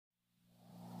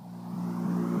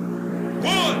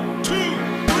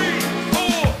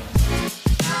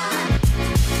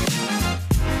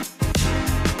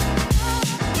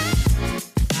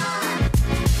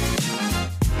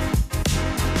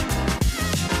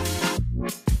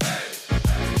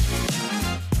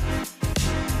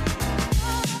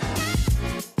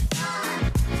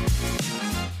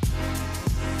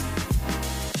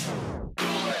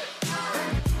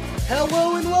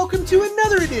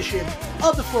third edition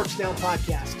of the Forks Down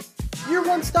Podcast. Your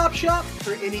one-stop shop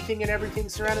for anything and everything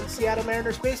surrounding the Seattle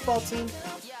Mariners baseball team.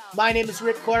 My name is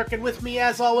Rick Clark, and with me,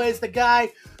 as always, the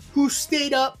guy who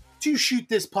stayed up to shoot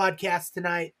this podcast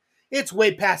tonight. It's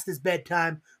way past his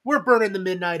bedtime. We're burning the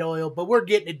midnight oil, but we're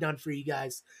getting it done for you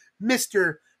guys.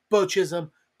 Mr. Bo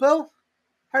Chisholm. Bo,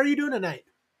 how are you doing tonight?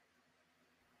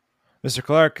 Mr.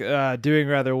 Clark, doing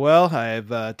rather well.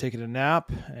 I've taken a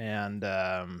nap and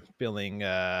feeling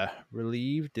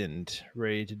relieved and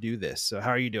ready to do this. So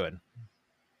how are you doing?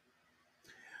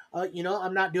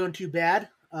 I'm not doing too bad.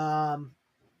 I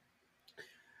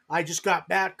just got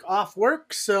back off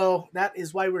work, so that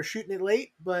is why we're shooting it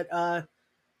late. But I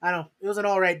don't know. It was an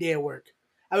all right day at work.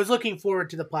 I was looking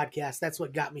forward to the podcast. That's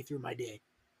what got me through my day.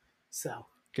 So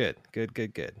Good. Yep.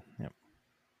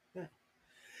 yeah.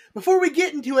 Before we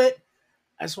get into it,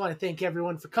 I just want to thank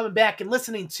everyone for coming back and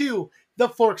listening to the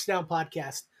Forks Down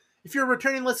Podcast. If you're a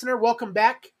returning listener, welcome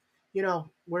back. You know,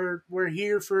 we're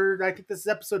here for, I think this is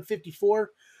episode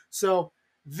 54. So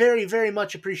very, very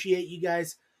much appreciate you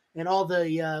guys and all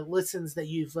the listens that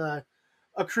you've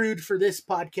accrued for this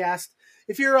podcast.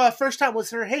 If you're a first-time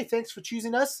listener, hey, thanks for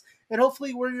choosing us. And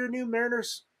hopefully we're your new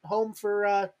Mariners home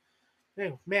for,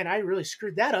 man, I really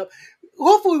screwed that up.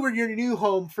 Hopefully we're your new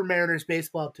home for Mariners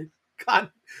baseball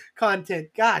content.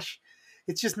 Gosh,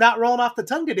 it's just not rolling off the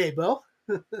tongue today, Bo.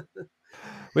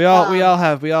 We all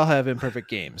have imperfect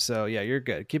games, so yeah, you're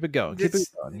good. Keep it going.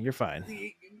 You're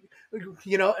fine.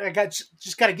 You know, I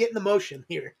just got to get in the motion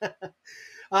here.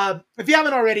 If you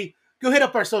haven't already, go hit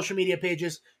up our social media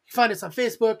pages. You can find us on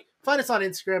Facebook, find us on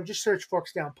Instagram. Just search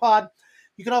Forks Down Pod.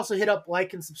 You can also hit up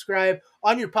like and subscribe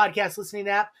on your podcast listening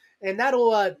app, and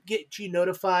that'll get you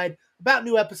notified about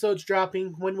new episodes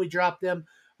dropping when we drop them.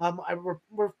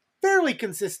 We're fairly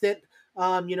consistent,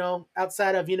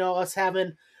 outside of, us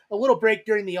having a little break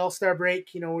during the All-Star break.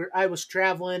 I was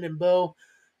traveling and Bo,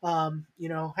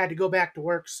 had to go back to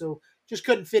work, so just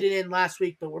couldn't fit it in last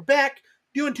week. But we're back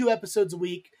doing 2 episodes a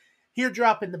week here,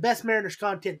 dropping the best Mariners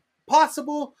content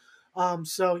possible.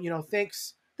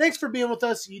 Thanks for being with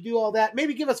us. You do all that.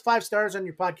 Maybe give us 5 stars on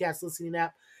your podcast listening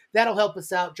app. That'll help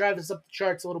us out, drive us up the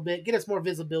charts a little bit, get us more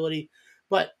visibility.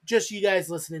 But just you guys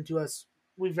listening to us,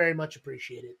 we very much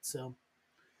appreciate it. So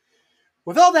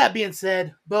with all that being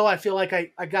said, Bo, I feel like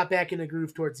I got back in the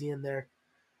groove towards the end there.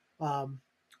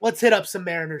 Let's hit up some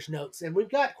Mariners notes. And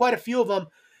we've got quite a few of them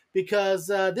because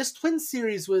this Twins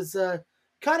series was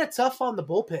kind of tough on the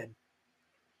bullpen.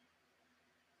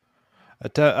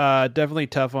 Definitely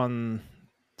tough on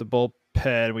the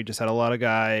bullpen. We just had a lot of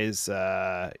guys.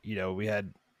 We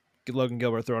had Logan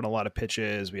Gilbert throwing a lot of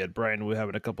pitches. We had Brian Wu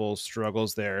having a couple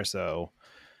struggles there. So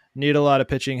need a lot of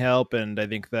pitching help, and I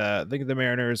think the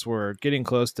Mariners were getting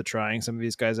close to trying some of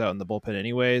these guys out in the bullpen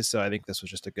anyways, so I think this was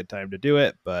just a good time to do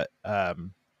it. But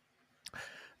the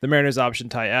Mariners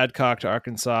optioned Ty Adcock to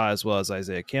Arkansas as well as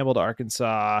Isaiah Campbell to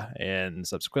Arkansas, and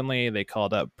subsequently they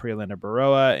called up Prelander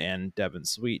Baroa and Devin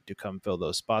Sweet to come fill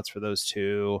those spots for those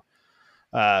two.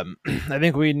 I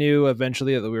think we knew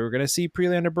eventually that we were going to see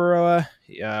Prelander Baroa.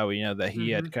 We know that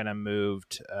he had kind of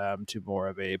moved to more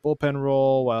of a bullpen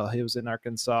role while he was in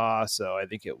Arkansas. So I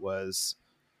think it was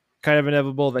kind of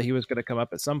inevitable that he was going to come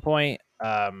up at some point.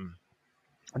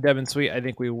 Devin Sweet, I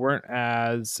think we weren't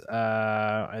as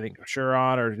sure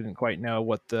on, or didn't quite know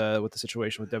what the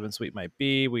situation with Devin Sweet might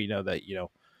be. We know that,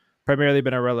 primarily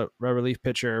been a relief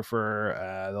pitcher for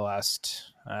the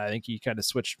last, I think he kind of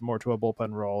switched more to a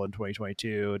bullpen role in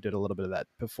 2022, did a little bit of that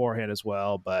beforehand as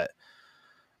well, but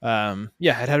had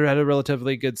a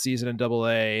relatively good season in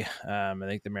Double-A. I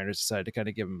think the Mariners decided to kind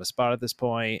of give him a spot at this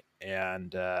point,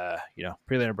 and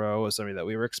Prelander Baroa was somebody that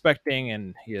we were expecting,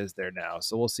 and he is there now,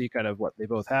 so we'll see kind of what they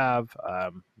both have. I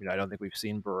don't think we've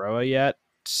seen Baroa yet.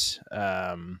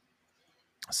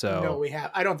 No, we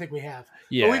have. I don't think we have.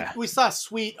 Yeah, but we saw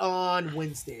Sweet on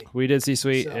Wednesday. We did see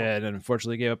Sweet, and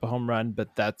unfortunately gave up a home run.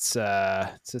 But that's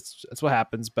what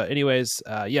happens. But anyways,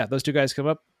 those two guys come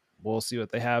up. We'll see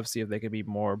what they have. See if they can be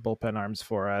more bullpen arms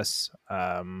for us.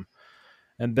 And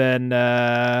then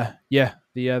the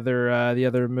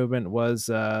other movement was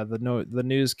the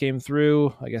news came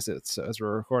through. I guess it's as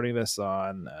we're recording this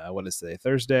on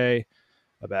Thursday,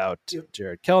 about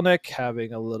Jared Kelenic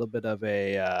having a little bit of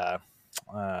a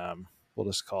we'll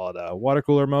just call it a water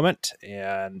cooler moment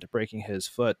and breaking his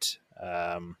foot,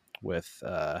 with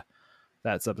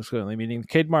that subsequently meaning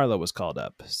Cade Marlowe was called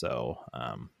up. So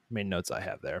main notes I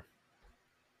have there.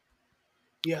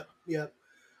 Yeah.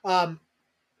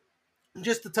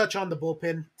 Just to touch on the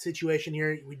bullpen situation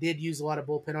here, we did use a lot of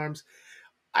bullpen arms.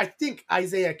 I think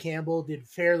Isaiah Campbell did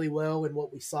fairly well in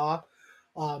what we saw.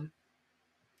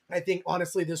 I think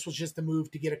honestly this was just a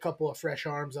move to get a couple of fresh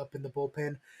arms up in the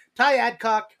bullpen. Ty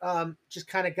Adcock just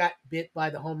kind of got bit by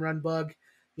the home run bug.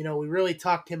 We really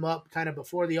talked him up kind of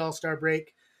before the All-Star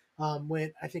break.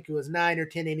 Went, I think it was 9 or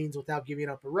 10 innings without giving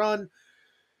up a run.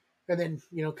 And then,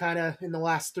 kind of in the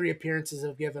last 3 appearances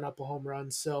have given up a home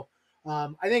run. So I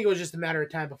think it was just a matter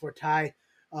of time before Ty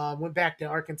went back to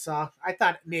Arkansas. I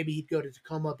thought maybe he'd go to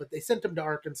Tacoma, but they sent him to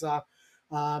Arkansas.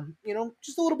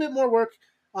 Just a little bit more work.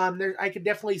 I could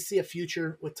definitely see a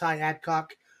future with Ty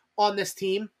Adcock on this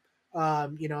team.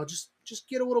 Just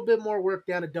get a little bit more work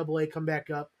down at Double A, come back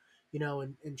up,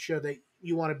 and show that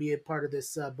you want to be a part of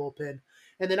this bullpen.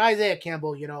 And then Isaiah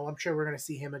Campbell, I'm sure we're going to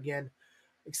see him again.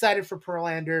 Excited for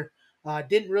Perlander.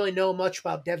 Didn't really know much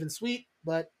about Devin Sweet,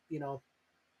 but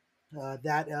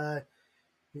that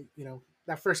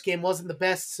first game wasn't the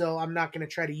best, so I'm not going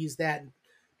to try to use that and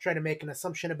try to make an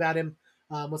assumption about him.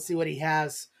 Let's see what he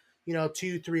has,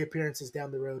 2-3 appearances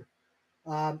down the road.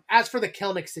 As for the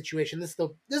Kelenic situation, this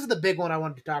is the big one I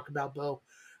wanted to talk about, Bo,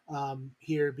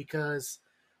 here, because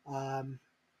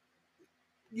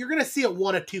you're going to see it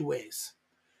one of two ways.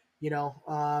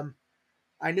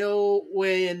 I know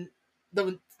when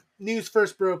the news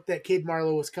first broke that Cade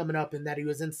Marlowe was coming up and that he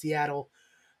was in Seattle,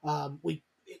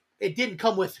 it didn't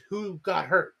come with who got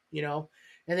hurt, And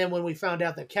then when we found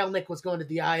out that Kelenic was going to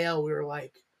the IL, we were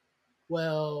like,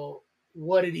 well,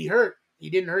 what did he hurt? He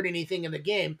didn't hurt anything in the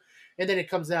game. And then it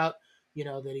comes out,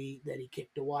 that he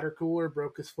kicked a water cooler,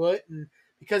 broke his foot, and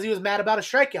because he was mad about a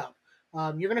strikeout.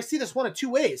 You're going to see this one of two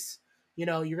ways. You're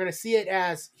going to see it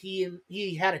as he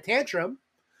had a tantrum,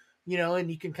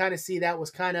 and you can kind of see that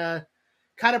was kind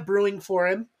of brewing for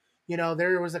him.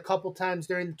 There was a couple times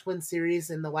during the Twin series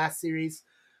and the last series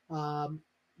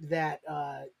that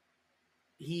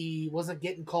he wasn't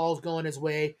getting calls going his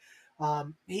way.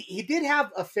 He did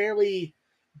have a fairly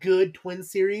good Twin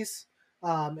series,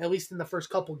 at least in the first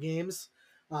couple games.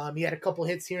 He had a couple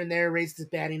hits here and there, raised his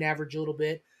batting average a little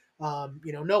bit.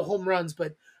 No home runs,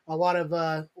 but a lot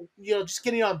of, just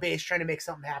getting on base, trying to make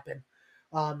something happen.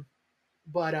 You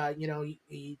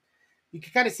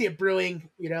can kind of see it brewing,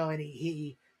 and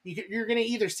you're going to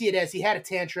either see it as he had a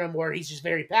tantrum or he's just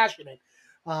very passionate.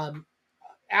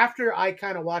 After I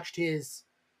kind of watched his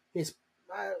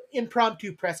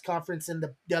impromptu press conference in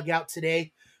the dugout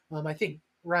today, I think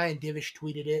Ryan Divish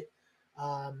tweeted it.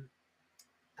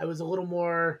 I was a little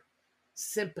more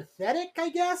sympathetic, I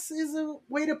guess, is a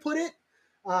way to put it.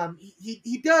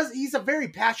 He's a very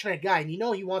passionate guy, and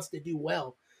he wants to do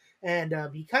well. And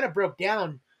he kind of broke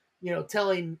down,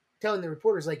 telling the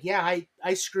reporters, like, yeah,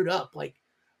 I screwed up. Like,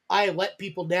 I let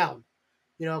people down.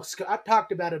 Scott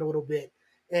talked about it a little bit.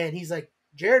 And he's like,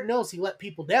 Jared knows he let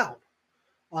people down.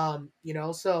 But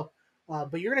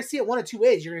you're going to see it one of two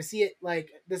ways. You're going to see it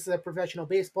like this is a professional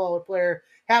baseball player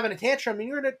having a tantrum. And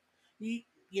you're going to,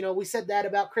 we said that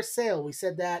about Chris Sale. We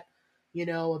said that,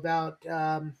 about,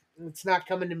 it's not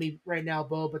coming to me right now,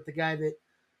 Bo, but the guy that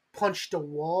punched a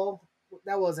wall,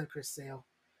 that wasn't Chris Sale.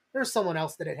 There's someone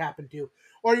else that it happened to.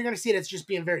 Or you're going to see it as just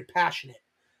being very passionate.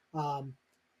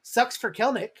 Sucks for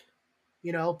Kelenic,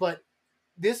 but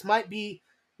this might be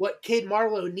what Cade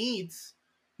Marlowe needs,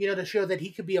 to show that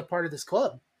he could be a part of this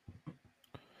club.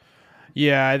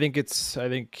 Yeah, I think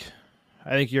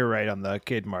you're right on the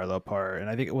Cade Marlowe part. And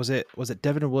I think was it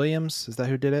Devin Williams? Is that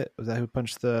who did it? Was that who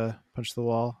punched the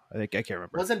wall? I can't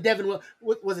remember. Wasn't Devin?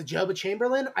 Was it Jubba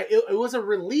Chamberlain? It was a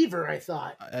reliever, I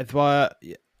thought.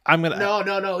 I'm gonna.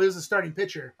 No. It was a starting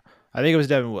pitcher. I think it was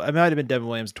Devin. It might have been Devin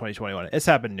Williams in 2021. It's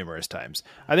happened numerous times.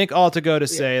 I think all to go to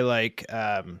say like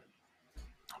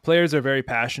players are very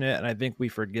passionate, and I think we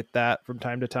forget that from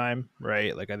time to time,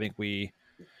 right? Like I think we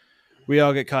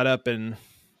all get caught up in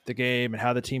the game and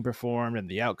how the team performed and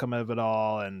the outcome of it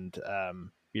all, and I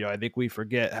think we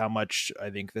forget how much I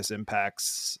think this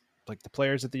impacts like the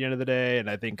players at the end of the day. And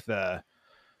I think I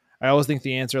always think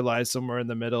the answer lies somewhere in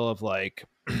the middle of like.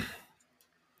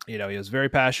 He was very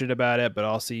passionate about it, but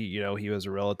also, he was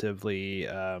relatively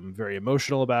very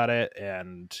emotional about it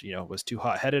and, was too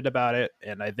hot-headed about it.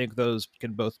 And I think those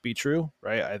can both be true,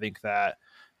 right? I think that,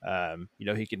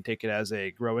 he can take it as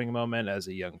a growing moment as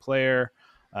a young player,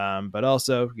 but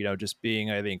also, just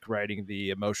being, I think, riding the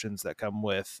emotions that come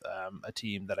with a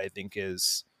team that I think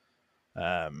is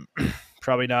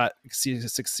probably not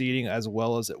succeeding as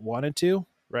well as it wanted to,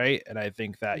 right? And I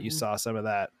think that you saw some of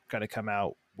that kind of come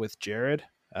out with Jared.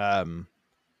 I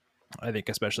think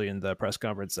especially in the press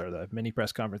conference or the mini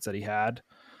press conference that he had.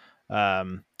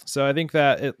 So I think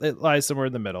that it lies somewhere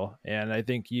in the middle, and I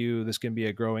think this can be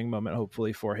a growing moment,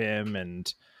 hopefully for him.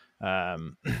 And, I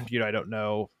don't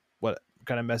know what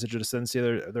kind of message to send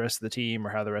to the rest of the team, or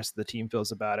how the rest of the team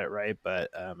feels about it, right? But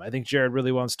I think Jared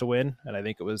really wants to win, and I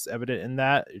think it was evident in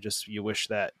that. You wish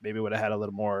that maybe would have had a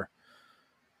little more,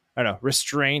 I don't know,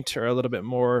 restraint, or a little bit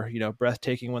more,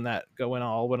 breathtaking when that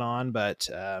all went on. But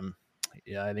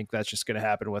yeah, I think that's just going to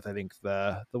happen with, I think,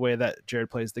 the way that Jared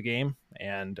plays the game.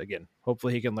 And again,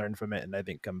 hopefully he can learn from it, and I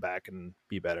think come back and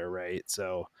be better, right?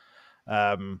 So,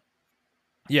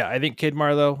 yeah, I think Cade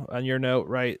Marlowe, on your note,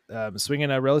 right,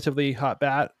 swinging a relatively hot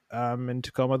bat in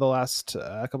Tacoma the last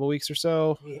couple weeks or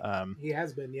so. He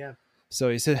has been, yeah. So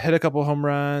he's hit a couple home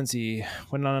runs. He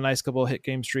went on a nice couple hit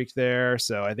game streak there.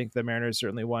 So I think the Mariners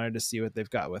certainly wanted to see what they've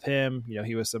got with him.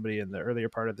 He was somebody in the earlier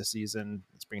part of the season,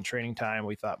 spring training time,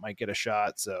 we thought might get a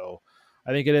shot. So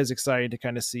I think it is exciting to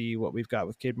kind of see what we've got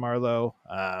with Cade Marlowe.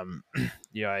 I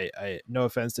no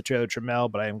offense to Taylor Trammell,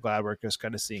 but I am glad we're just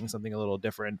kind of seeing something a little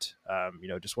different.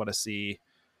 Just want to see,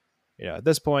 at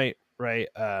this point, right?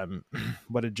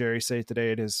 What did Jerry say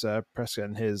today at his press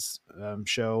and his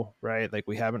show, right? Like,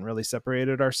 we haven't really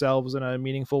separated ourselves in a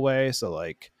meaningful way. So,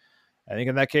 like, I think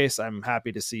in that case, I'm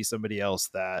happy to see somebody else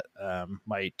that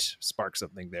might spark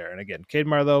something there. And again, Cade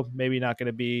Marlowe, maybe not going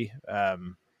to be,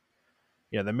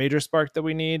 the major spark that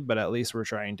we need, but at least we're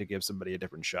trying to give somebody a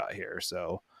different shot here.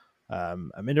 So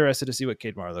I'm interested to see what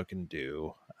Cade Marlowe can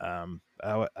do. And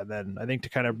then I think to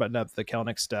kind of button up the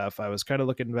Kelenic stuff, I was kind of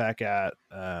looking back at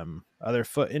other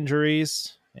foot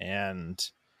injuries, and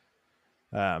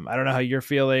I don't know how you're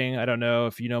feeling. I don't know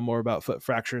if you know more about foot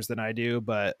fractures than I do,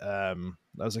 but I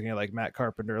was looking at, like, Matt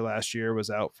Carpenter last year was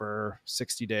out for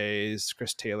 60 days.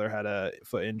 Chris Taylor had a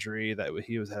foot injury that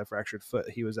had a fractured foot.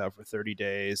 He was out for 30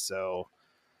 days. So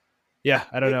yeah,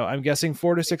 I don't know. I'm guessing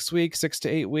 4 to 6 weeks, 6 to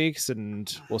 8 weeks,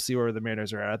 and we'll see where the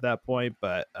Mariners are at that point.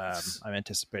 But I'm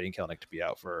anticipating Kelenic to be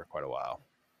out for quite a while.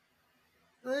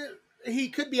 He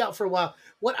could be out for a while.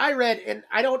 What I read, and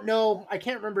I don't know, I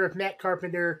can't remember if Matt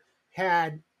Carpenter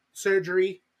had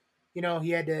surgery. He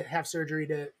had to have surgery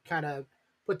to kind of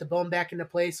put the bone back into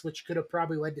place, which could have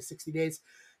probably led to 60 days.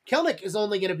 Kelenic is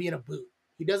only going to be in a boot.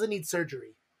 He doesn't need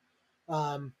surgery.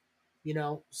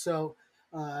 So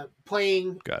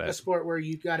playing a sport where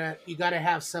you gotta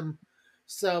have some,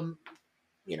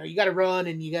 you gotta run,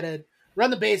 and you gotta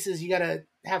run the bases. You gotta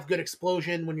have good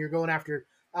explosion when you're going after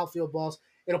outfield balls.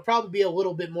 It'll probably be a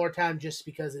little bit more time just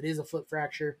because it is a foot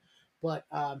fracture, but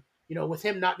with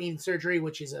him not needing surgery,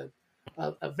 which is a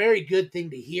very good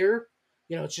thing to hear.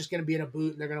 It's just going to be in a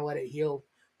boot, and they're going to let it heal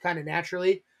kind of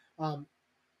naturally.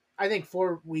 I think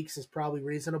 4 weeks is probably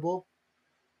reasonable.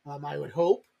 I would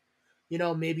hope.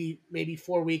 Maybe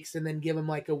 4 weeks, and then give him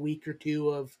like a week or two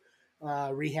of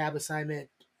rehab assignment,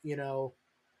 down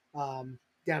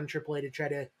in AAA to try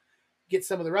to get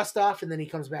some of the rust off, and then he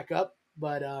comes back up.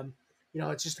 But,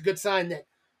 it's just a good sign that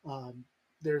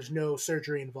there's no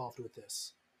surgery involved with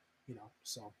this,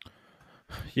 so.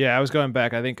 Yeah, I was going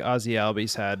back. I think Ozzie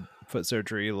Albies had foot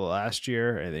surgery last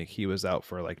year. I think he was out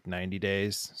for like 90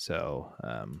 days. So,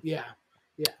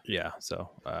 yeah. So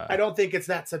I don't think it's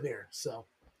that severe. So.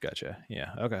 Gotcha.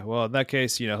 Yeah. Okay. Well, in that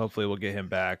case, hopefully we'll get him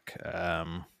back.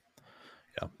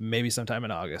 Maybe sometime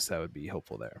in August. That would be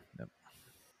hopeful there.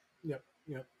 Yep.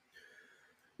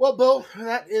 Well, Bo,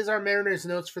 that is our Mariners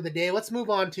notes for the day. Let's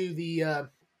move on to the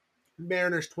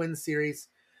Mariners Twins series.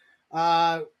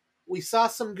 We saw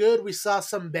some good. We saw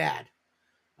some bad.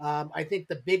 I think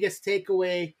the biggest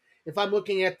takeaway, if I'm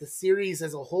looking at the series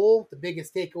as a whole, the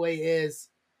biggest takeaway is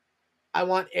I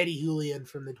want Eddie Julien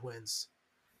from the Twins.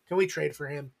 Can we trade for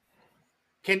him?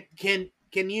 Can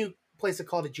you place a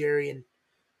call to Jerry and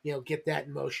get that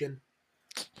in motion?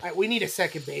 We need a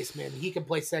second baseman. He can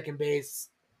play second base.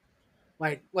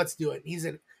 Like, let's do it.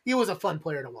 He was a fun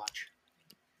player to watch.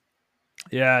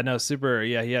 Yeah, no, super.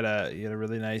 Yeah, he had a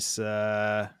really nice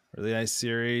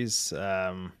series.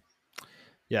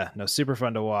 Yeah, no, super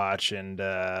fun to watch. And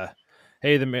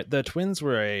hey, the Twins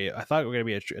were I thought were going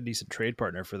to be a decent trade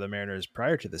partner for the Mariners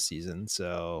prior to the season.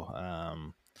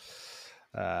 So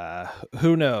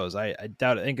who knows? I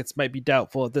doubt. I think it might be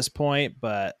doubtful at this point,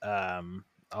 but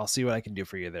I'll see what I can do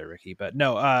for you there, Ricky. But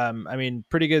no, I mean,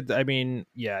 pretty good. I mean,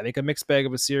 yeah, I think a mixed bag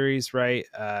of a series, right?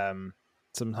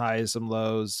 Some highs, some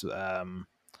lows.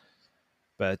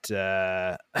 But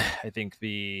I think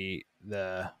the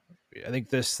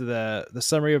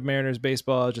summary of Mariners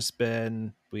baseball has just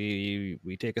been we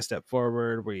take a step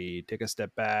forward, we take a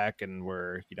step back, and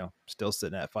we're still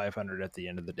sitting at 500 at the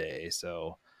end of the day.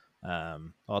 So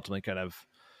ultimately, kind of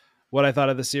what I thought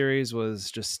of the series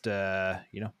was just I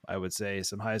would say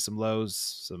some highs, some lows,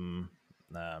 some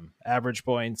average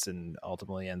points, and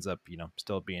ultimately ends up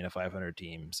still being a 500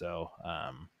 team. So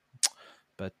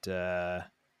but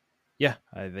yeah,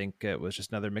 I think it was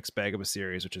just another mixed bag of a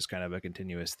series, which is kind of a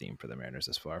continuous theme for the Mariners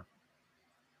this far.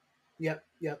 Yep,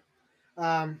 yep.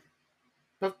 Um,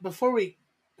 but before we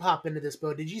hop into this,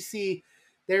 Bo, did you see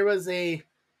there was I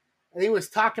think it was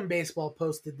Talking Baseball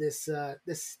posted this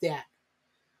stat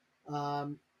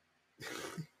um,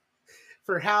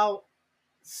 for how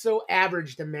so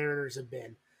average the Mariners have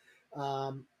been.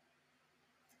 Um,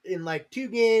 in like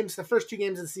the first 2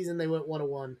 games of the season, they went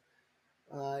 1-1.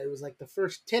 It was like the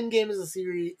first 10 games of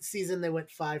the season, they went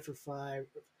 5-for-5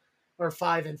 or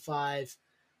 5-5.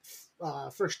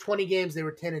 First 20 games, they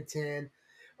were 10-10.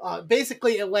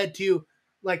 Basically, it led to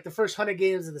like the first 100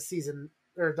 games of the season,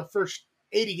 or the first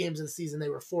 80 games of the season, they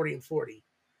were 40-40.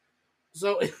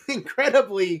 So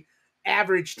incredibly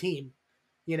average team.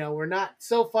 We're not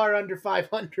so far under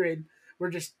 500. We're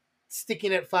just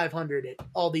sticking at 500 at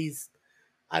all these,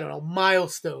 I don't know,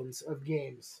 milestones of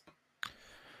games.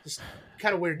 Just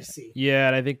kind of weird to see. Yeah,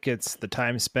 and I think it's the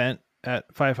time spent at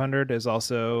 500 is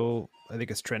also, I think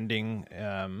it's trending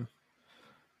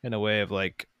in a way of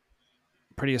like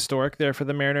pretty historic there for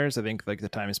the Mariners. I think like the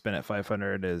time spent at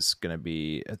 500 is going to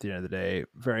be at the end of the day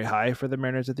very high for the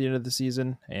Mariners at the end of the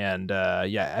season. And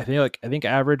yeah, I think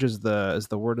average is the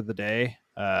word of the day.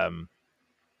 I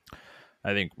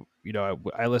think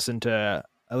I listened to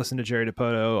Jerry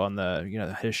Dipoto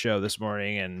on his show this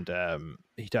morning, and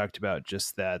he talked about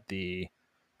just that the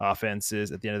offense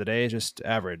is at the end of the day just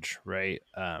average, right?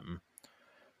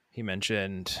 He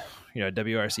mentioned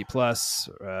WRC plus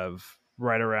of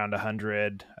right around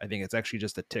 100. I think it's actually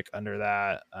just a tick under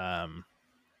that.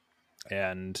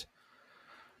 And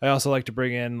I also like to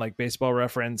bring in like Baseball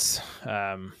Reference,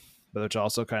 but which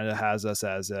also kind of has us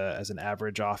as an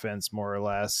average offense more or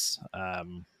less.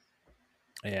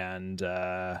 And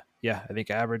yeah, I think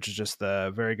average is just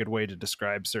a very good way to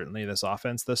describe certainly this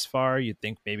offense thus far. You'd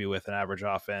think maybe with an average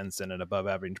offense and an above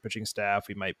average pitching staff,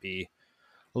 we might be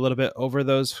a little bit over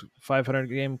those 500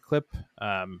 game clip.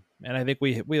 And I think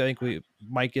we think we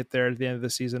might get there at the end of the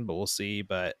season, but we'll see.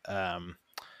 But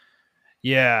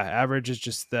yeah, average is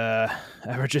just the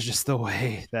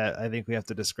way that I think we have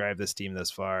to describe this team thus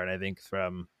far. And I think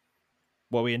from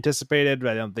what we anticipated,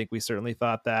 I don't think we certainly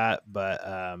thought that, but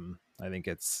I think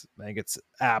it's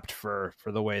apt for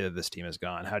the way that this team has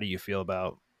gone. How do you feel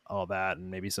about all that,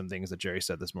 and maybe some things that Jerry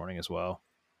said this morning as well?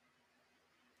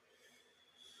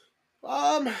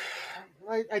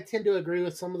 I tend to agree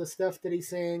with some of the stuff that he's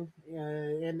saying,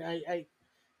 and I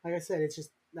like I said, it's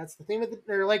just that's the theme of the,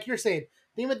 or like you're saying,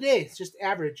 theme of the day. It's just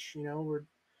average.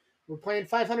 We're playing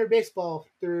 500 baseball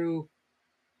through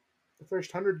the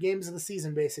first 100 games of the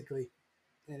season, basically,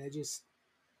 and it's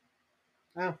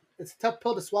a tough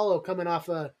pill to swallow coming off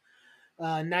a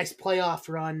nice playoff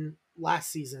run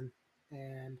last season,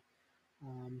 and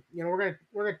we're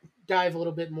gonna dive a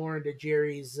little bit more into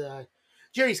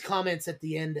Jerry's comments at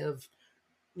the end of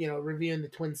reviewing the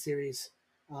Twin series,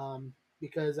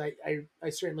 because I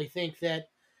certainly think that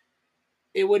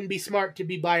it wouldn't be smart to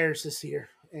be buyers this year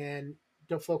and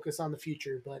to focus on the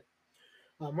future, but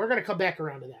we're gonna come back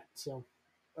around to that. So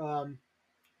um,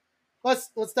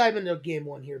 let's dive into game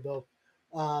one here, Bo.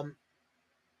 Um,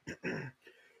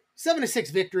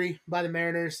 7-6 victory by the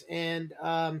Mariners, and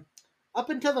up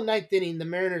until the ninth inning, the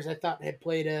Mariners I thought had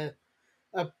played a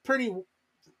pretty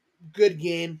good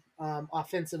game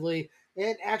offensively,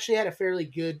 and actually had a fairly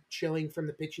good showing from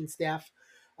the pitching staff.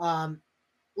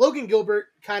 Logan Gilbert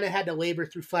kind of had to labor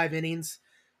through 5 innings.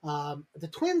 The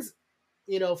Twins,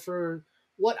 for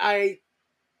what I,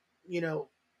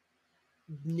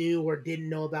 knew or didn't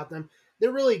know about them,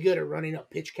 they're really good at running up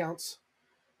pitch counts.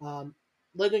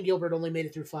 Logan Gilbert only made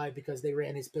it through 5 because they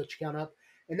ran his pitch count up,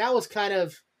 and that was kind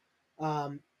of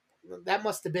that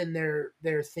must have been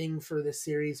their thing for this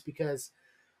series, because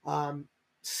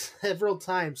several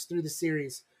times through the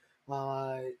series,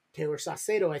 Taylor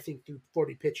Saucedo, I think, threw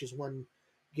 40 pitches one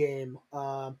game.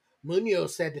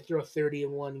 Munoz had to throw 30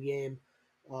 in one game.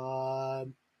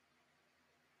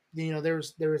 There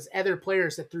was other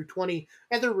players that threw 20,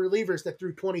 other relievers that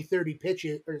threw 20, 30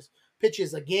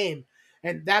 pitches a game.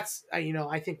 And that's,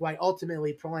 I think why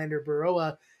ultimately Prolander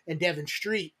Berroa and Devin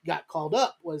Street got called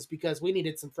up, was because we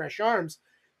needed some fresh arms,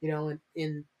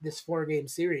 in this 4-game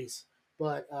series.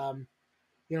 But,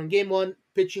 in game one,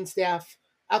 pitching staff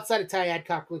outside of Ty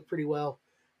Adcock looked pretty well.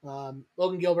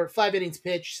 Logan Gilbert, 5 innings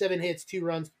pitched, 7 hits, 2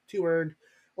 runs, 2 earned,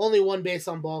 only 1 base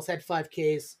on balls, had 5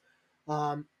 Ks.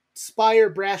 Spire,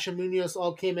 Brash, and Munoz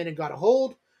all came in and got a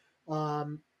hold.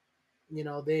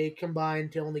 They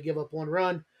combined to only give up 1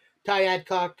 run. Ty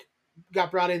Adcock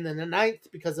got brought in the ninth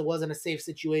because it wasn't a safe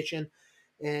situation,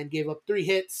 and gave up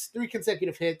 3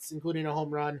 consecutive hits, including a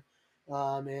home run.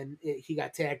 He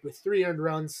got tagged with 3 earned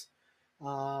runs.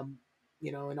 Um,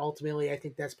 and ultimately, I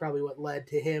think that's probably what led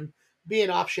to him being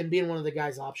optioned, being one of the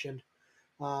guys optioned.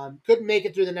 Couldn't make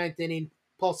it through the ninth inning.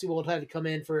 Paul Sewald had to come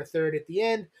in for a third at the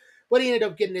end, but he ended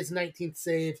up getting his 19th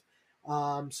save.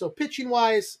 So pitching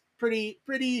wise, pretty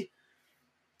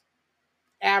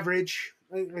average.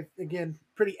 Again,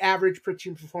 pretty average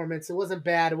pitching performance. It wasn't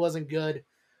bad. It wasn't good.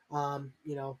 Um,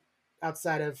 you know,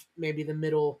 outside of maybe the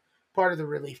middle part of the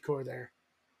relief corps there.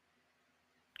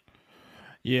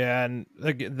 Yeah, and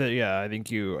I think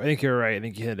you're right. I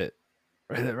think you hit it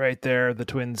right there. The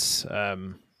Twins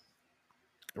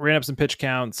ran up some pitch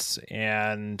counts,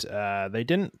 and they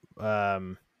didn't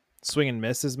swing and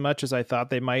miss as much as I thought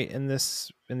they might in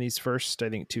these first, I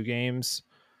think, 2 games.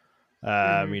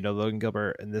 Mm-hmm. Logan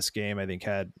Gilbert in this game, I think,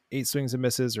 had 8 swings and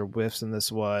misses or whiffs in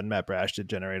this one. Matt Brash did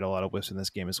generate a lot of whiffs in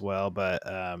this game as well, but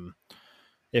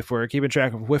if we're keeping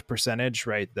track of whiff percentage,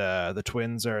 right, the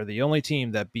Twins are the only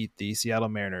team that beat the Seattle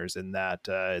Mariners in that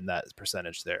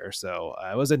percentage there. So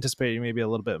I was anticipating maybe a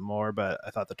little bit more, but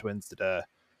I thought the Twins did a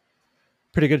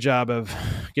pretty good job of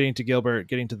getting to Gilbert,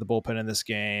 getting to the bullpen in this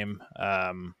game.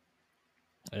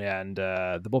 And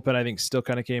the bullpen, I think, still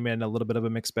kind of came in a little bit of a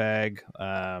mixed bag.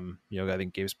 I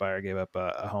think Gabe Spire gave up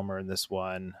a homer in this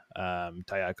one.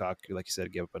 Ty Adcock, like you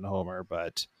said, gave up a homer,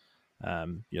 but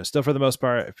still for the most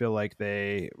part, I feel like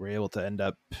they were able to end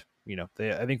up.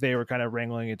 I think they were kind of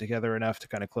wrangling it together enough to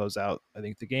kind of close out, I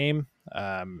think, the game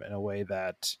in a way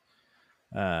that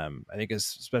I think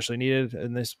is especially needed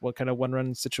in this what kind of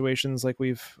one-run situations like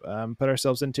we've put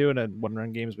ourselves into. And in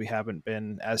one-run games, we haven't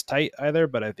been as tight either,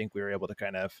 but I think we were able to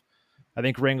kind of, I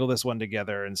think, wrangle this one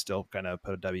together and still kind of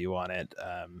put a W on it.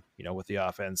 With the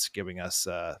offense giving us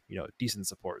decent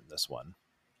support in this one.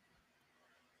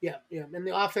 Yeah, and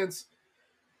the offense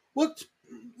looked.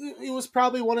 It was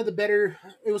probably one of the better.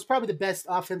 It was probably the best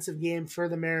offensive game for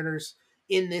the Mariners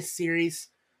in this series.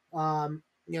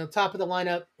 Top of the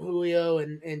lineup, Julio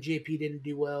and JP didn't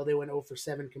do well. They went 0 for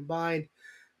 7 combined.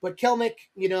 But Kelnick,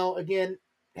 again,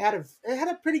 had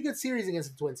a pretty good series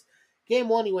against the Twins. Game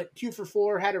 1, he went 2 for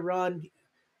 4, had a run,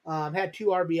 had 2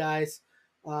 RBIs.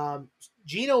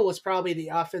 Gino was probably the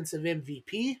offensive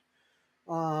MVP.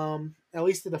 At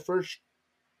least in the first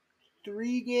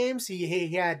 3 games, he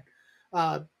had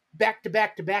back to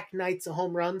back to back nights of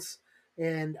home runs,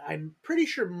 and I'm pretty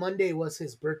sure Monday was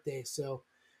his birthday, so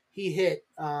he hit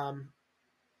 1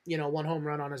 home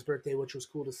run on his birthday, which was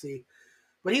cool to see.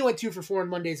 But he went 2 for 4 in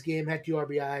Monday's game, had 2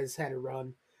 RBIs, had a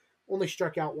run, only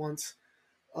struck out once.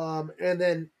 And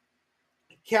then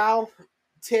Cal,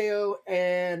 Teo,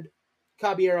 and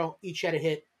Caballero each had a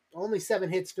hit. Only 7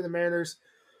 hits for the Mariners.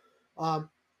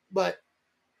 But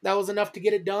that was enough to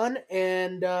get it done.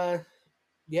 And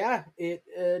it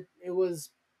was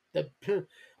the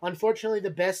unfortunately the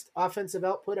best offensive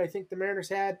output I think the Mariners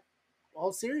had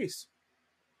all series.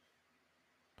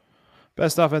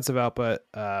 Best offensive output,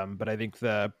 but I think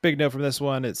the big note from this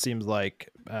one, it seems like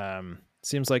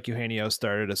Eugenio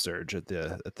started a surge at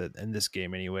the in this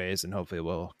game anyways, and hopefully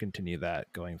we'll continue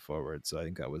that going forward. So I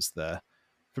think that was the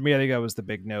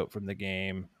big note from the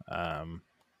game,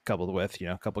 coupled with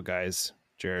a couple guys,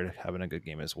 Jared having a good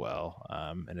game as well.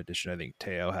 In addition, I think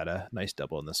Teo had a nice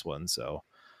double in this one, so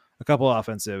a couple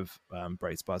offensive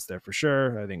bright spots there for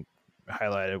sure. I think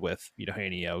highlighted with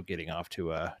Eugenio getting off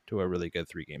to a really good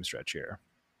 3-game stretch here.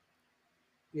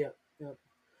 Yeah.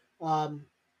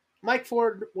 Mike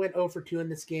Ford went 0 for 2 in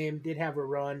this game. Did have a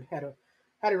run. Had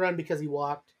a run because he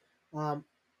walked. I'm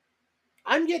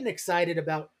getting excited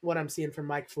about what I'm seeing from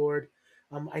Mike Ford.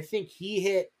 I think he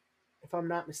hit, if I'm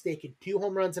not mistaken, 2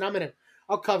 home runs, and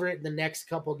I'll cover it in the next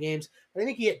couple games. But I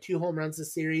think he hit 2 home runs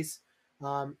this series.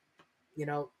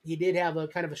 He did have a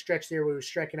kind of a stretch there where he was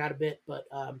striking out a bit, but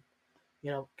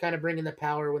kind of bringing the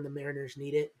power when the Mariners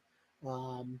need it.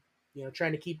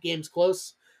 Trying to keep games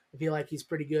close. I feel like he's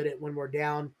pretty good at when we're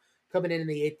down, coming in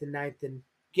the 8th and 9th and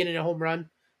getting a home run.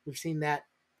 We've seen that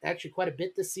actually quite a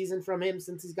bit this season from him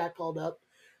since he's got called up.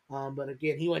 But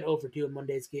again, he went 0 for 2 in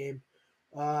Monday's game.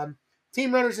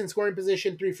 Team runners in scoring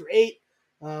position, 3 for 8.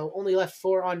 Only left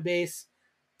 4 on base.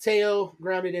 Teo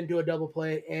grounded into a double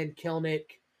play, and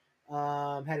Kelnick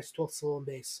had his 12th stolen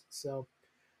base. So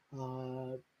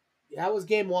that was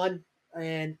game 1,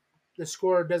 and the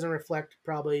score doesn't reflect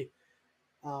probably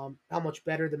how much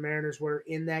better the Mariners were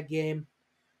in that game,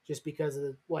 just because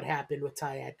of what happened with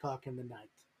Ty Adcock in the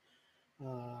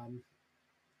 9th.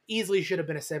 Easily should have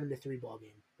been a 7-3 ball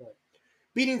game, but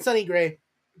beating Sonny Gray,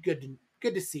 good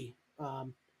to see. At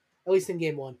least in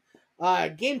game 1.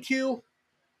 Game 2,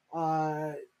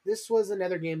 this was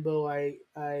another game, Bo.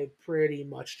 I pretty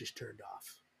much just turned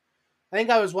off. I think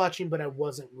I was watching, but I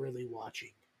wasn't really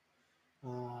watching.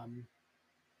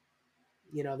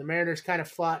 The Mariners kind of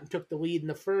fought and took the lead in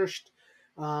the first,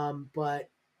 but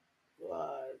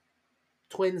uh,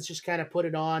 Twins just kind of poured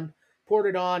it on,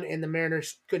 and the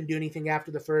Mariners couldn't do anything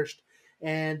after the first.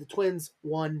 And the Twins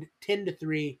won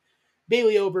 10-3.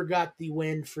 Bailey Ober got the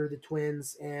win for the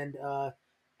Twins and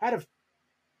had a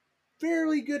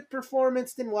fairly good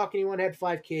performance. Didn't walk anyone, had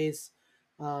 5 Ks.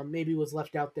 Maybe was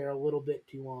left out there a little bit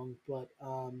too long, but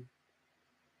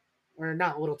or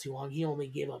not a little too long. He only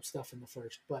gave up stuff in the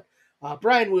first. But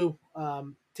Bryan Woo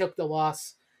took the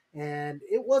loss, and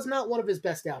it was not one of his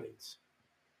best outings.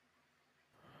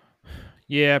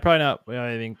 Yeah, probably not.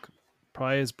 I think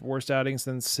probably his worst outing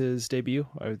since his debut,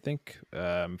 I would think, if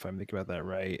I'm thinking about that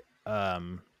right.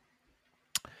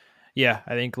 Yeah,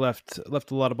 I think left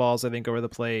a lot of balls, I think, over the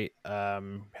plate.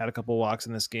 Had a couple walks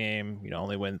in this game.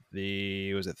 Only went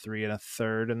was it 3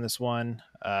 1/3 in this one?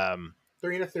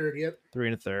 3 1/3, yep.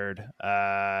 3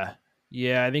 1/3.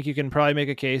 Yeah, I think you can probably make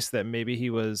a case that maybe he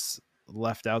was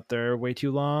left out there way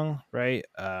too long, right?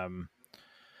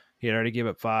 He had already gave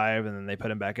up 5, and then they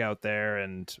put him back out there.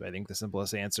 And I think the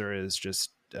simplest answer is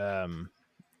just, I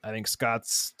think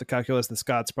the calculus that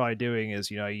Scott's probably doing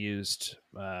is, I used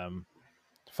 5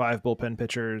 bullpen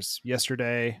pitchers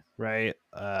yesterday, right?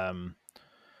 Do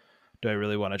I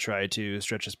really want to try to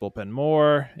stretch this bullpen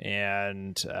more?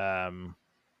 And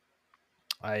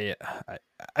I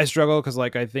struggle because,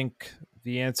 I think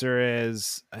the answer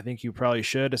is I think you probably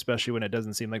should, especially when it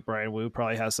doesn't seem like Bryan Woo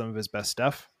probably has some of his best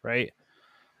stuff, right?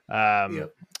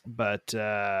 Yep. But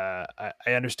I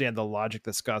understand the logic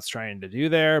that Scott's trying to do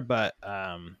there, but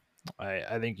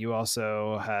I think you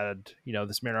also had,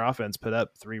 this Mariner offense put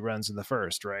up 3 runs in the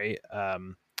first, right?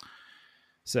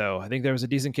 So I think there was a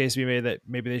decent case to be made that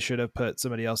maybe they should have put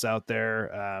somebody else out there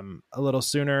a little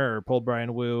sooner, or pulled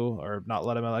Bryan Woo, or not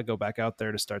let him go back out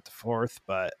there to start the fourth.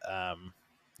 But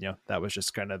that was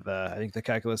just kind of I think the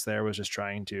calculus there was just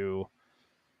trying to,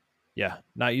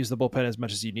 not use the bullpen as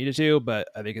much as you needed to. But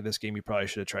I think in this game you probably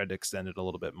should have tried to extend it a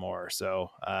little bit more. So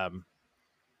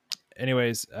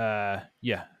anyways,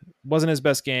 wasn't his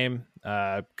best game.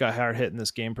 Got hard hit in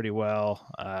this game pretty well.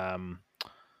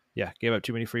 Gave up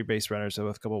too many free base runners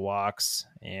with a couple walks.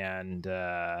 And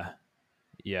I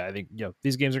think,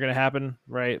 these games are going to happen,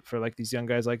 right? For these young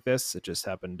guys like this. It just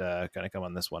happened to kind of come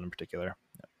on this one in particular.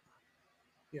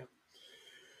 Yeah.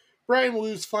 Bryan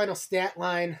Woo's final stat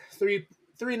line: 3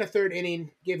 1/3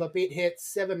 inning, gave up 8 hits,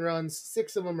 7 runs,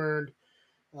 6 of them earned,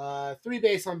 3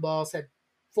 base on balls, had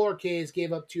 4 Ks,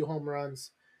 gave up 2 home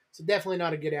runs. So definitely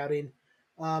not a good outing.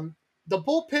 The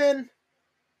bullpen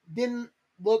didn't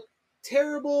look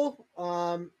terrible,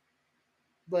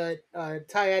 but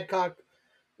Ty Adcock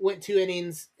went 2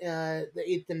 innings, the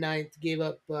 8th and 9th, gave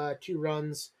up 2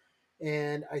 runs.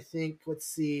 And I think, let's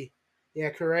see,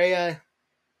 Correa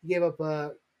gave up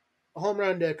a home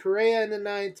run to Correa in the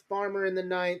 9th, Farmer in the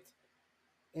 9th.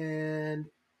 And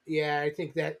I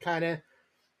think that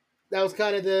was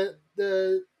kind of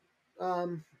the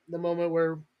moment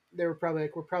where they were probably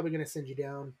like, we're probably going to send you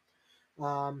down.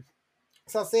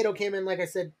 Salcedo came in, like I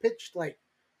said,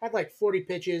 had 40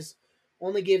 pitches,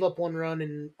 only gave up 1 run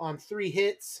and on 3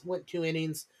 hits, went 2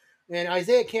 innings. And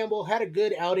Isaiah Campbell had a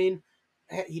good outing.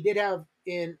 He did have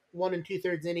in 1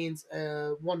 2/3 innings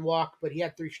 1 walk, but he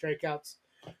had 3 strikeouts.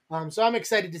 So I'm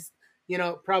excited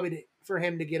to, probably for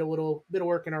him to get a little bit of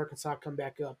work in Arkansas, come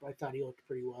back up. I thought he looked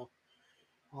pretty well.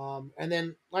 And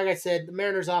then, like I said, the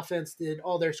Mariners offense did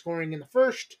all their scoring in the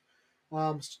first.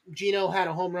 Gino had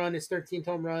a home run, his 13th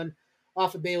home run,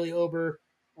 off of Bailey Ober.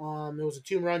 It was a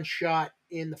 2-run shot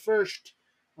in the first.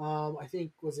 I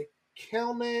think, was it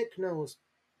Kelnick? No, it was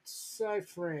Cy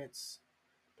France.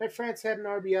 Cy France had an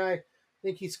RBI. I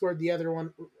think he scored the other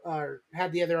one, or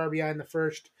had the other RBI in the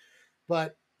first.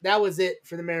 But that was it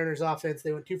for the Mariners offense.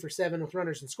 They went 2 for 7 with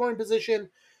runners in scoring position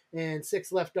and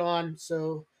 6 left on.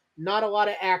 So not a lot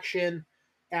of action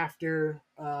after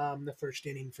the first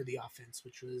inning for the offense,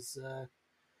 which was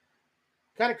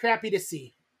kind of crappy to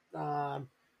see.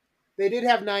 They did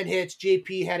have 9 hits.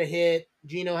 JP had a hit.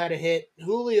 Gino had a hit.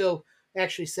 Julio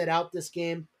actually set out this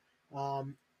game, got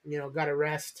a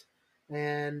rest.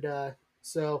 And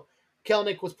so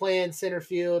Kelnick was playing center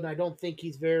field. I don't think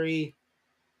he's very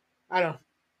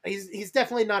 – he's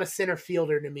definitely not a center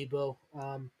fielder to me, Bo.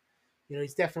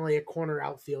 He's definitely a corner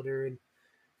outfielder and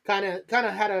kind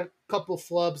of had a couple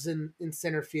flubs in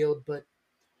center field, but,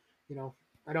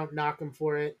 I don't knock him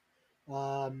for it.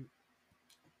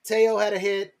 Teo had a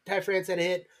hit. Ty France had a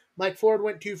hit. Mike Ford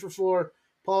went 2 for 4.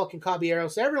 Pollock and Caballero.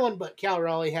 So everyone but Cal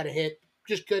Raleigh had a hit.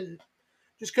 Just couldn't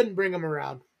bring him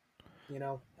around.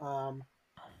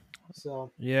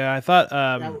 So I thought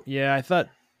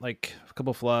a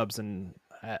couple flubs, and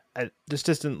this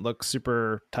just didn't look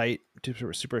super tight,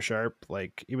 super sharp.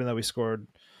 Like even though we scored,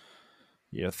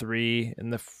 3 in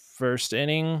the first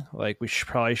inning, like we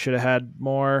probably should have had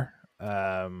more.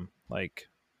 Like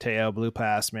Teo blew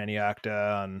past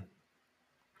Maniacta on,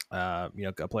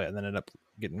 a play, and then ended up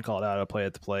getting called out a play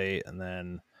at the plate, and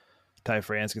then Ty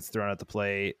France gets thrown at the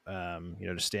plate,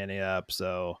 just standing up.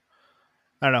 So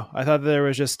I don't know. I thought there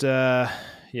was just, a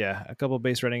couple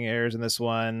base running errors in this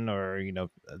one, or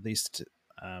at least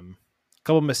a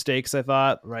couple mistakes. I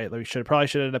thought, right, like we should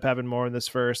end up having more in this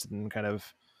first, and kind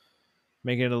of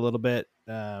making it a little bit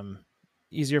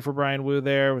easier for Brian Wu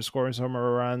there with scoring some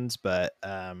more runs. But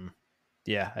I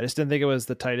just didn't think it was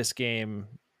the tightest game.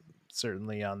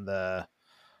 Certainly on the, I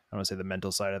don't want to say the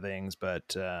mental side of things, but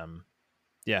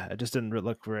it just didn't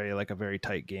look very like a very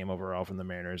tight game overall from the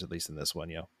Mariners, at least in this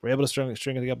one. We're able to string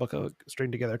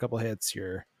together a couple hits.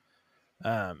 You're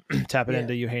tapping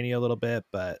into Eugenio a little bit,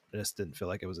 but I just didn't feel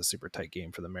like it was a super tight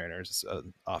game for the Mariners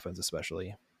offense,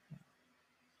 especially.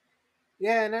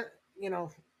 Yeah, and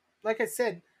like I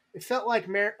said, it felt like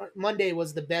Monday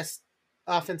was the best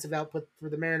offensive output for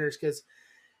the Mariners because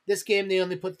this game they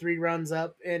only put 3 runs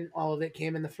up, and all of it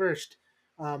came in the first.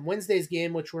 Wednesday's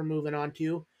game, which we're moving on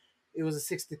to, it was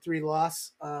a 6-3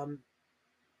 loss.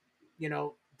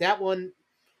 That one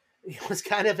was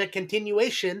kind of a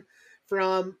continuation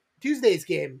from Tuesday's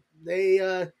game. They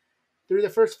through the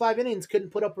first 5 innings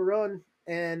couldn't put up a run,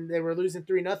 and they were losing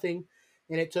 3-0.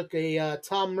 And it took a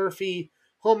Tom Murphy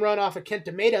home run off of Kenta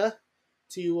Maeda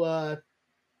to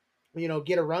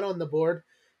get a run on the board.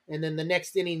 And then the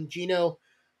next inning, Gino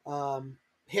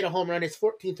hit a home run, his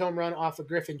 14th home run off of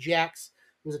Griffin Jacks.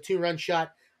 It was a 2-run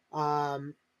shot. I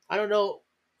don't know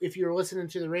if you were listening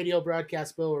to the radio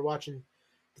broadcast, Bill, or watching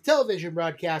the television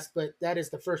broadcast, but that is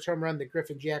the first home run that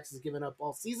Griffin Jacks has given up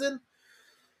all season.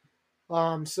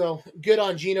 So good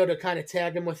on Gino to kind of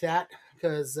tag him with that,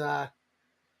 because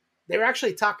they were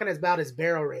actually talking about his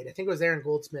barrel rate. I think it was Aaron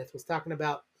Goldsmith was talking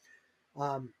about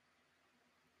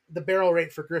the barrel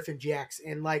rate for Griffin Jacks,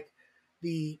 and like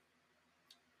the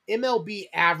MLB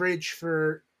average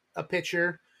for a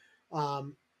pitcher,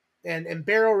 and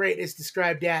barrel rate is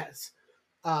described as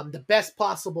the best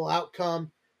possible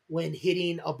outcome when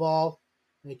hitting a ball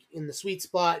like in the sweet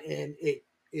spot, and it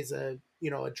is a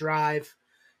drive.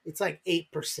 It's like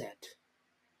 8%.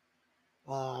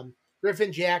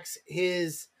 Griffin Jacks,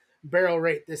 his barrel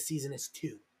rate this season is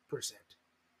 2%.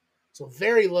 So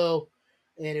very low,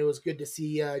 and it was good to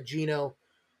see Gino,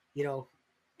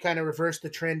 kind of reverse the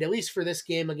trend, at least for this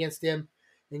game against him,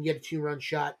 and get a 2-run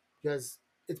shot, because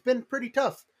it's been pretty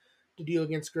tough to deal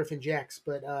against Griffin Jacks.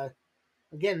 But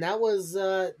again, that was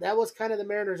kind of the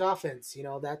Mariners' offense.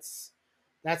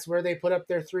 That's where they put up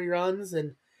their 3 runs,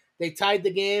 and they tied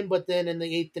the game. But then in the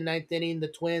 8th and 9th inning, the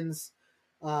Twins,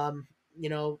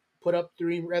 put up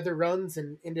 3 other runs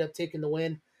and ended up taking the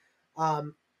win.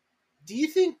 Do you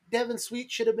think Devin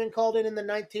Sweet should have been called in the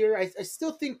 9th here? I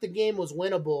still think the game was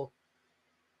winnable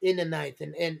in the 9th,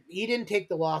 and he didn't take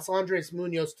the loss. Andres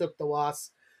Munoz took the loss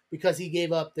because he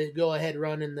gave up the go-ahead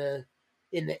run in the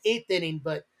 8th inning,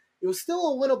 but it was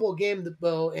still a winnable game,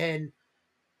 though, and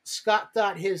Scott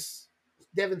thought his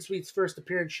Devin Sweet's first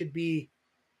appearance should be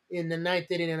in the 9th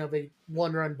inning of a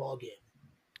 1-run ball game.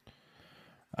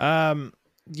 I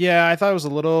thought it was a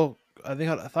little. I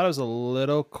thought it was a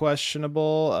little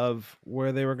questionable of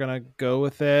where they were going to go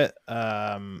with it.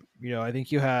 I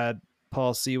think you had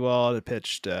Paul Sewald that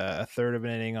pitched a third of an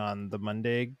inning on the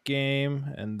Monday game,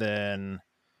 and then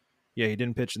he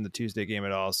didn't pitch in the Tuesday game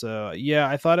at all. So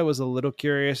I thought it was a little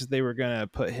curious if they were going to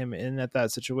put him in at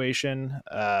that situation.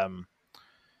 I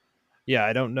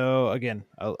don't know. Again,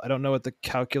 I don't know what the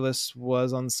calculus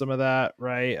was on some of that,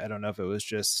 right? I don't know if it was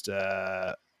just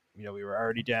we were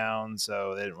already down,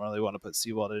 so they didn't really want to put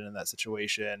Sewald in that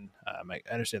situation. I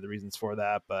understand the reasons for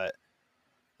that, but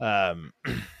I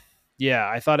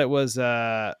thought it was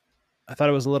a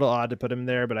little odd to put him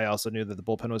there, but I also knew that the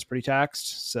bullpen was pretty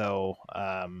taxed. So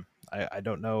I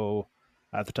don't know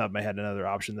off the top of my head another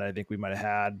option that I think we might have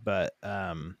had, but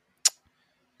I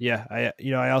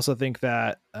also think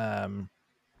that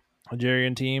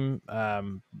Algerian team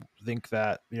think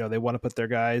that they want to put their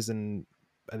guys and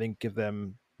I think give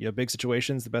them big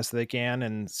situations the best that they can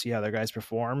and see how their guys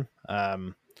perform. I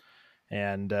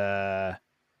think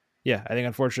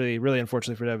really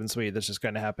unfortunately for Devin Sweet, this just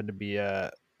kind of happened to be I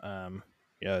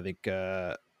think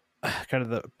kind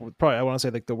of I want to say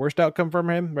like the worst outcome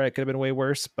from him, right? It could have been way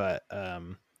worse, but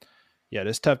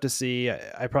it's tough to see.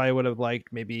 I probably would have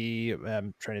liked maybe,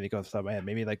 I'm trying to think off the top of my head,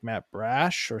 maybe like Matt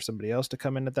Brash or somebody else to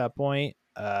come in at that point.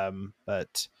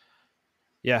 But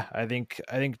Yeah, I think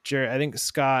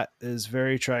Scott is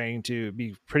very trying to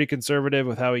be pretty conservative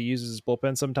with how he uses his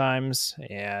bullpen sometimes,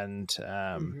 and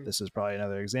Hmm. this is probably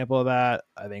another example of that.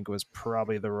 I think it was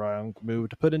probably the wrong move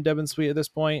to put in Devin Sweet at this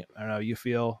point. I don't know how you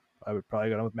feel. I would probably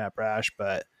go with Matt Brash,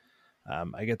 but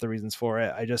I get the reasons for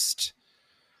it. I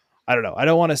don't know. I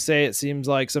don't want to say it seems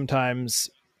like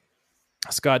sometimes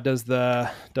Scott does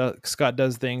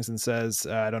things and says,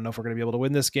 I don't know if we're going to be able to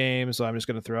win this game, so I'm just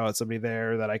going to throw out somebody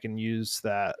there that I can use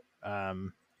that,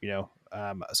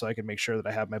 so I can make sure that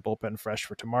I have my bullpen fresh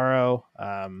for tomorrow.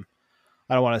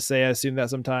 I don't want to say I assume that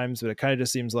sometimes, but it kind of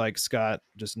just seems like Scott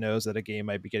just knows that a game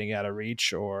might be getting out of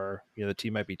reach, or the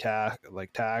team might be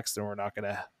taxed, and we're not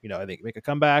going to I think make a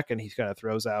comeback, and he kind of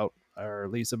throws out or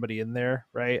leaves somebody in there,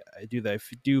 right? I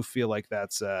do feel like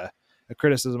that's a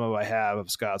criticism I have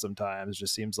of Scott sometimes.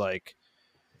 Just seems like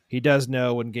he does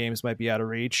know when games might be out of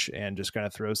reach, and just kind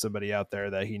of throws somebody out there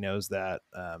that he knows that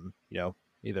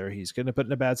either he's going to put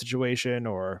in a bad situation,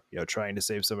 or trying to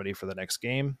save somebody for the next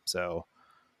game. So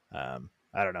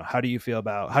I don't know. How do you feel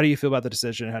about the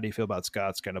decision? How do you feel about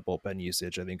Scott's kind of bullpen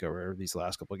usage? I think over these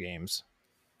last couple of games.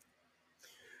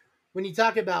 When you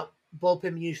talk about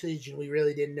bullpen usage, and we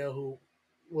really didn't know who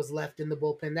was left in the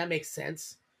bullpen, that makes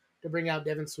sense to bring out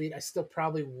Devin Sweet. I still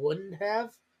probably wouldn't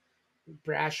have.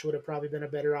 Brash would have probably been a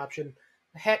better option.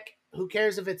 Heck, who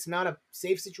cares if it's not a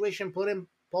safe situation? Put in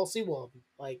Paul Sewald.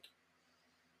 Like,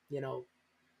 you know,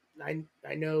 I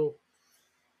know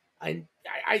I,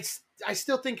 I I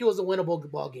still think it was a winnable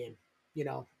ball game.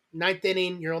 Ninth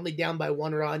inning, you're only down by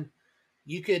 1 run.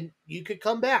 You could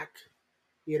come back.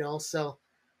 So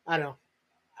I don't know.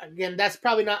 Again, that's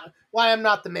probably not why I'm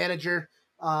not the manager.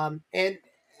 And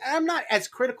I'm not as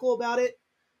critical about it.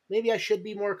 Maybe I should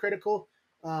be more critical.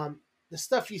 The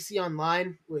stuff you see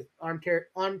online with armchair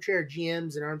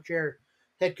GMs and armchair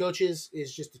head coaches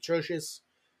is just atrocious.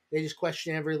 They just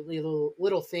question every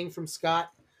little thing from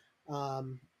Scott.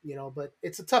 But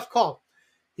it's a tough call.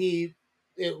 It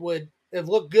would have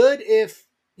looked good if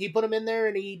he put him in there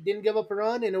and he didn't give up a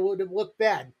run, and it would have looked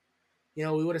bad. We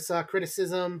would have saw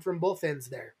criticism from both ends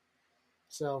there.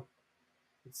 So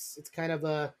it's kind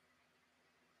of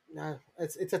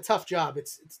it's a tough job.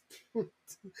 It's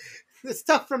it's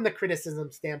tough from the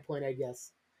criticism standpoint, I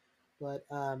guess. But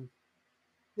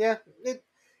yeah,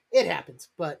 it happens.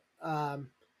 But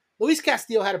Luis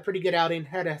Castillo had a pretty good outing.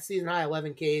 Had a season high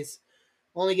 11 Ks.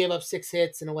 Only gave up 6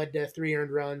 hits and led to 3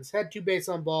 earned runs. Had 2 base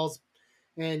on balls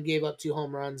and gave up 2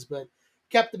 home runs, but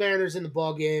kept the Mariners in the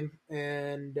ball game.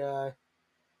 And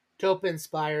Topa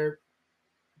Inspire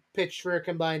pitched for a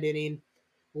combined inning,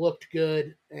 looked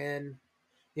good, and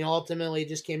ultimately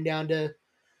just came down to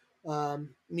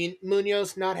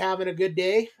Munoz not having a good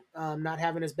day, not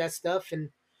having his best stuff, and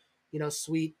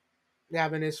Sweet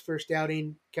having his first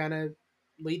outing kind of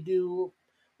lead to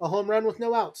a home run with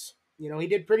no outs. He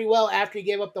did pretty well after he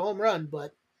gave up the home run,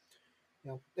 but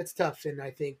it's tough, and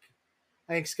I think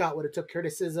Scott would have took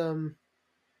criticism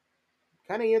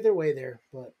kind of either way there.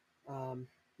 But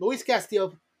Luis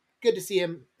Castillo, good to see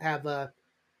him have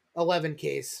 11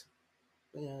 Ks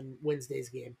in Wednesday's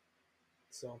game.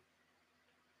 So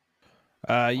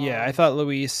Yeah, um, I thought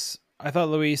Luis,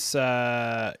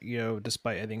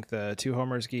 despite I think the 2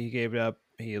 homers he gave up,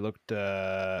 he looked.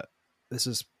 This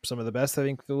is some of the best I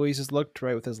think the Luis has looked,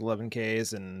 right, with his 11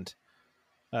 Ks, and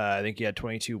I think he had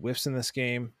 22 whiffs in this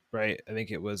game, right. I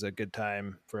think it was a good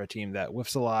time for a team that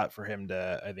whiffs a lot for him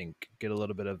to, I think, get a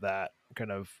little bit of that kind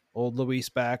of old Luis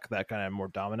back, that kind of more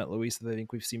dominant Luis that I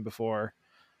think we've seen before.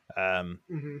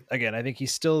 mhm. Again, I think he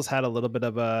still has had a little bit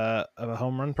of a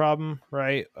home run problem,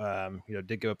 right?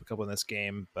 Did give up a couple in this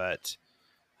game, but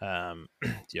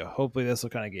hopefully this will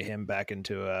kind of get him back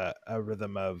into a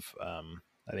rhythm of,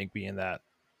 I think, being that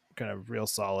kind of real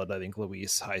solid, I think,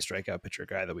 Luis high strikeout pitcher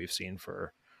guy that we've seen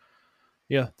for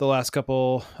the last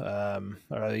couple,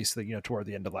 or at least toward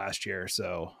the end of last year.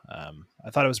 So I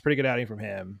thought it was a pretty good outing from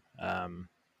him.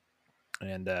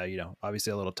 And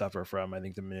obviously a little tougher from I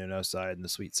think the Munoz side and the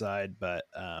Sweet side, but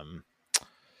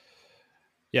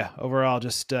yeah, overall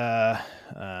just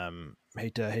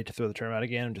hate to throw the term out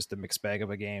again. Just a mixed bag of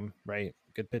a game, right?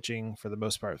 Good pitching for the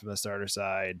most part from the starter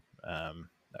side. I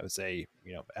would say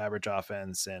average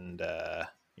offense, and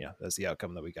that's the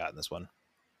outcome that we got in this one.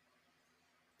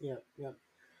 Yeah, yeah.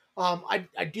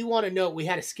 I do want to note we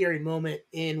had a scary moment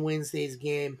in Wednesday's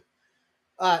game.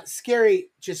 Scary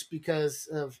just because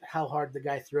of how hard the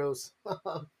guy throws.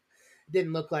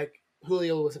 Didn't look like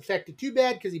Julio was affected too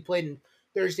bad because he played in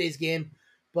Thursday's game.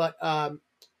 But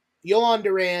Yohan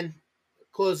Duran,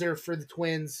 closer for the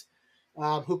Twins,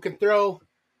 who can throw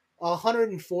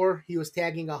 104. He was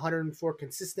tagging 104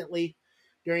 consistently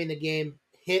during the game.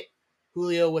 Hit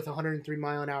Julio with a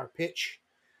 103-mile-an-hour pitch.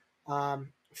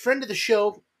 Friend of the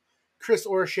show, Chris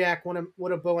Orshak,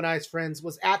 one of Bo and I's friends,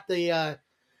 was at the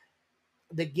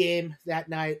game that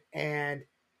night, and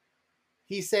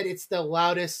he said it's the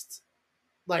loudest.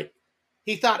 Like,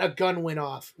 he thought a gun went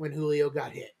off when Julio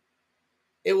got hit.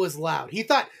 It was loud. He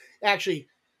thought, actually,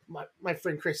 my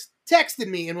friend Chris texted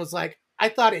me and was like, I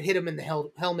thought it hit him in the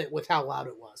helmet with how loud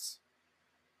it was.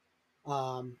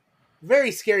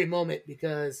 Very scary moment,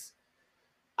 because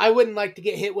I wouldn't like to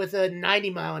get hit with a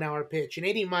 90-mile-an-hour pitch, an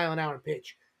 80-mile-an-hour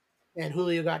pitch, and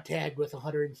Julio got tagged with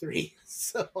 103.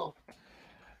 So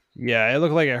Yeah, it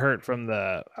looked like it hurt from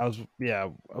I was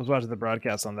watching the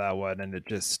broadcast on that one, and it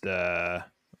just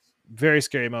very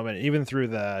scary moment. Even through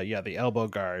the elbow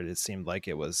guard, it seemed like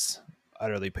it was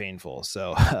utterly painful.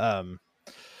 So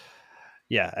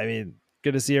yeah, I mean,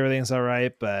 good to see everything's all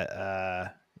right, but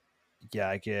yeah,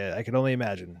 I could only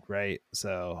imagine, right?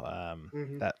 So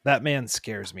that man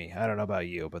scares me. I don't know about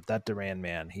you, but that Duran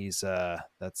man, he's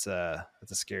that's a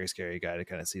scary guy to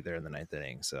kind of see there in the ninth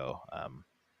inning. So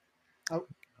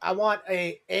I want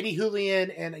a Eddie Julian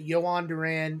and a Yohan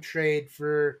Duran trade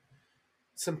for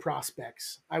some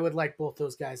prospects. I would like both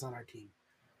those guys on our team.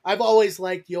 I've always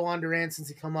liked Yohan Duran since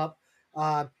he come up.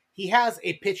 He has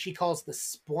a pitch he calls the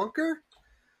splunker,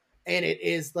 and it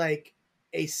is like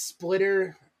a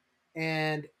splitter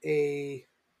and a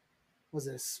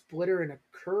splitter and a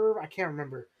curve? I can't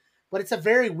remember. But it's a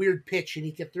very weird pitch, and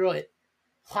he can throw it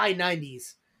high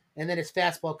 90s, and then his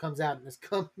fastball comes out, and it's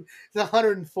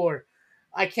 104.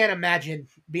 I can't imagine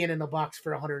being in the box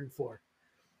for 104.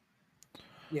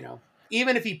 You know,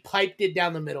 even if he piped it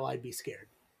down the middle, I'd be scared.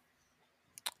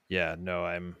 Yeah, no,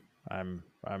 I'm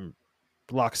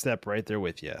lockstep right there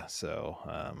with you. So,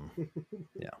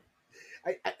 yeah.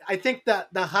 I think the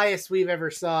highest we've ever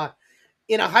saw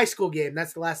in a high school game,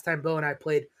 that's the last time Bo and I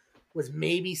played, was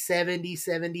maybe 70,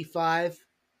 75.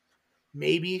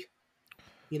 Maybe.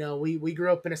 You know, we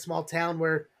grew up in a small town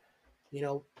where, you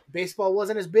know, baseball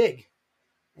wasn't as big.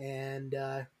 And,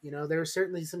 you know, there are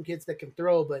certainly some kids that can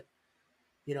throw, but,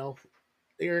 you know,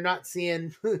 you're not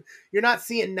seeing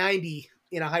 90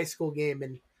 in a high school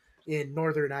game in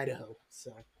northern Idaho.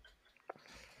 So,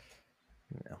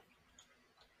 Yeah.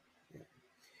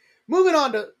 Moving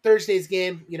on to Thursday's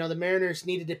game, you know, the Mariners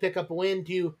needed to pick up a win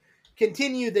to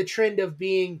continue the trend of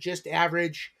being just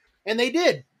average, and they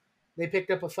did. They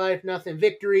picked up a 5-0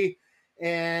 victory,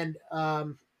 and,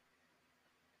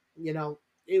 you know,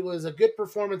 it was a good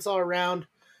performance all around.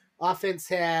 Offense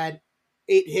had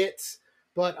 8 hits,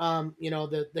 but, you know,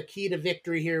 the key to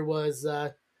victory here was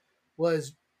the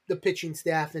pitching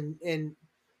staff, and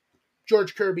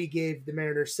George Kirby gave the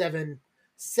Mariners seven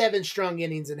strong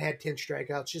innings and had 10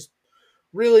 strikeouts. Just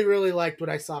really, really liked what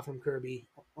I saw from Kirby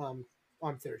on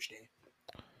Thursday.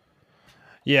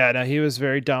 Yeah, no, he was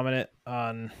very dominant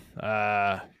on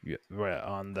we're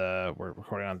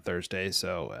recording on Thursday,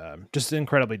 so just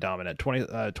incredibly dominant.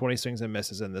 20 swings and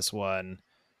misses in this one.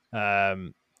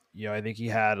 You know, I think he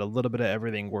had a little bit of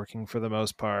everything working for the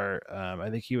most part. I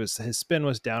think his spin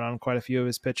was down on quite a few of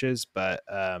his pitches, but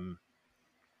I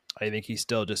think he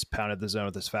still just pounded the zone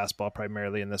with his fastball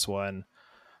primarily in this one.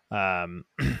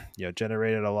 You know,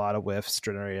 generated a lot of whiffs,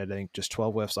 I think just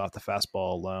 12 whiffs off the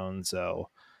fastball alone. So,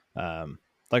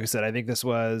 like I said, I think this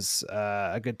was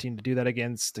a good team to do that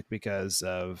against, because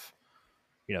of,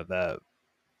 you know,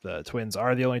 the Twins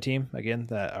are the only team, again,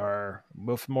 that are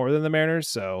more than the Mariners.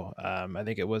 So I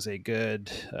think it was a good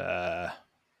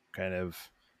kind of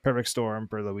perfect storm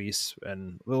for Luis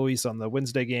on the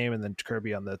Wednesday game, and then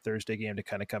Kirby on the Thursday game to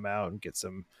kind of come out and get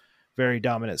some very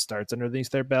dominant starts underneath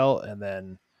their belt. And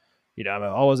then, you know, I'm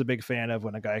always a big fan of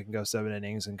when a guy can go 7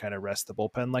 innings and kind of rest the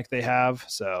bullpen like they have.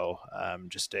 So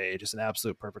just an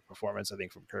absolute perfect performance, I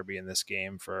think, from Kirby in this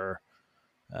game for,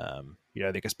 you know,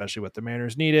 I think especially what the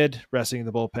Mariners needed, resting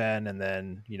the bullpen, and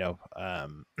then, you know,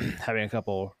 having a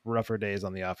couple rougher days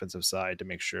on the offensive side to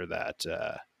make sure that,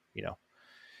 you know,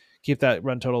 keep that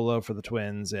run total low for the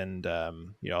Twins, and,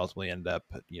 you know, ultimately end up,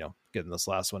 you know, getting this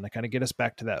last one to kind of get us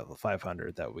back to that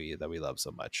 500 that we love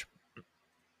so much.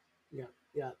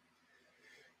 Yeah.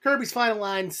 Kirby's final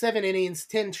line: 7 innings,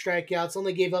 10 strikeouts,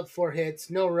 only gave up 4 hits,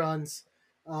 no runs.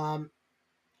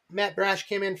 Matt Brash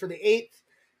came in for the 8th,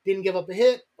 didn't give up a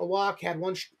hit, a walk, had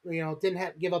one,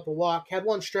 give up a walk, had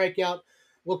 1 strikeout,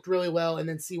 looked really well. And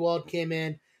then Sewald came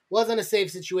in, wasn't a save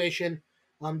situation,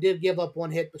 did give up 1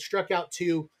 hit, but struck out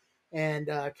 2, and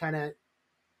kind of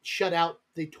shut out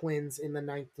the Twins in the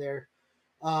 9th there.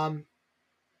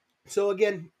 So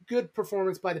again, good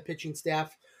performance by the pitching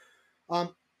staff.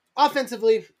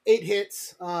 Offensively, 8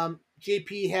 hits.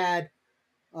 JP had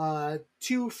went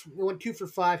 2 for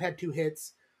 5, had 2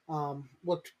 hits.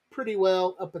 Looked pretty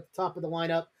well up at the top of the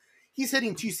lineup. He's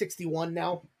hitting 261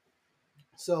 now.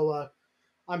 So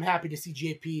I'm happy to see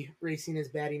JP racing his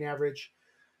batting average.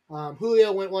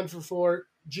 Julio went 1 for 4.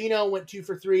 Gino went 2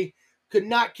 for 3. Could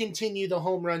not continue the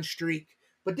home run streak,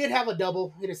 but did have a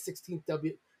double. Hit his 16th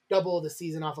double of the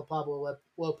season off of Pablo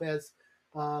Lopez.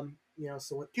 So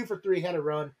went 2 for 3, had a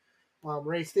run.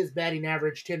 Raised his batting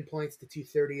average 10 points to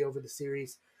 230 over the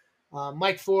series.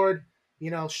 Mike Ford,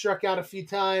 struck out a few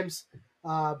times,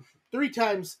 3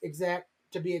 times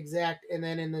to be exact, and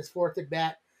then in his fourth at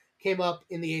bat, came up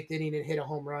in the 8th inning and hit a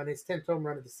home run, his 10th home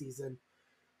run of the season.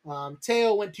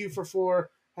 Teo went 2 for 4,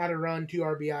 had a run, 2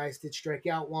 RBIs, did strike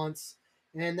out once,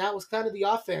 and that was kind of the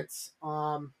offense.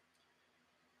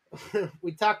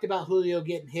 We talked about Julio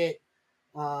getting hit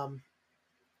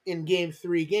in Game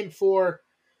 3. Game 4,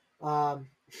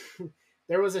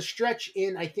 there was a stretch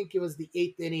in, I think it was the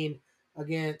 8th inning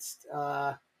against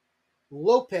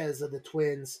Lopez of the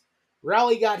Twins.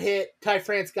 Rowley got hit, Ty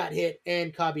France got hit,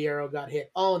 and Caballero got hit,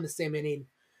 all in the same inning.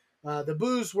 The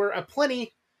boos were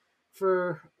aplenty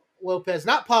for Lopez,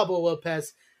 not Pablo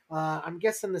Lopez. I'm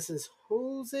guessing this is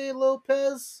Jose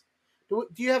Lopez. Do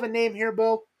you have a name here,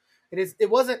 Bo? It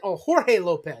wasn't. Oh, Jorge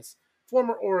Lopez,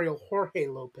 former Oriole Jorge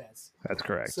Lopez. That's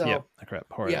correct. So, yep, correct.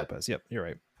 Jorge Lopez. Yep, you're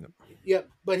right. Yep,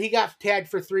 but he got tagged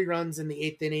for 3 runs in the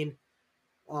 8th inning,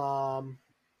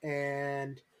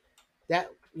 and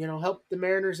that helped the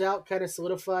Mariners out, kind of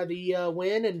solidify the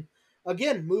win, and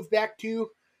again move back to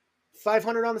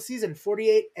 500 on the season,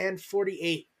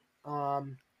 48-48.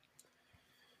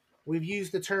 We've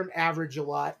used the term average a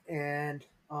lot, and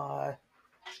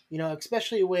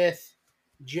especially with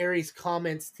Jerry's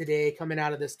comments today coming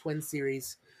out of this Twin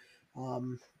series,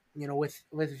 with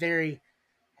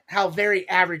how very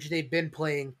average they've been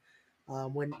playing.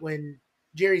 When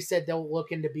Jerry said they'll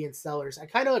look into being sellers, I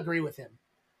kind of agree with him.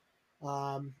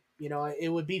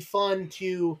 It would be fun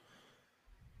to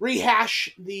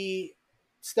rehash the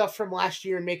stuff from last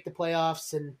year and make the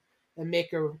playoffs and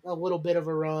make a little bit of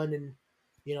a run and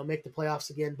make the playoffs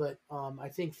again. But I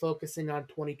think focusing on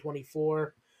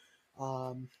 2024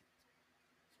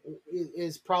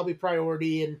 is probably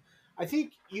priority, and I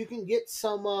think you can get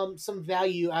some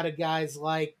value out of guys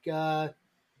like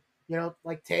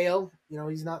like Teo.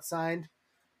 He's not signed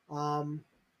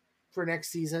for next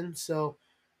season, so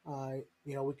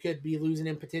we could be losing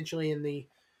him potentially in the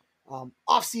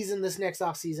this next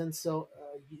off season. So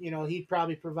he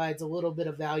probably provides a little bit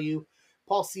of value.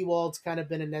 Paul Sewald's kind of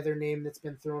been another name that's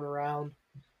been thrown around,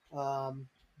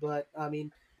 but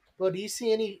do you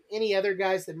see any other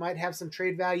guys that might have some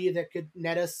trade value that could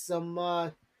net us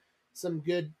some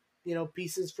good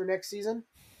pieces for next season?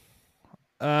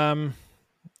 So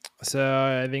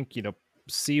I think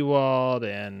Sewald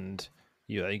and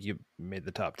I think you made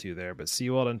the top 2 there, but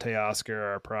Sewald and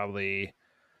Teoscar are probably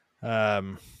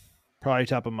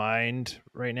top of mind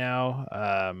right now.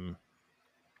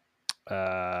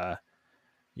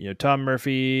 Tom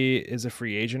Murphy is a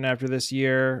free agent after this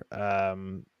year.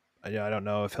 I don't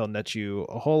know if he'll net you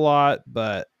a whole lot,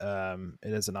 but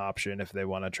it is an option if they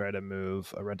want to try to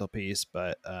move a rental piece.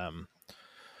 But I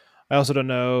also don't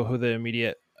know who the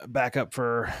immediate backup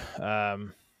for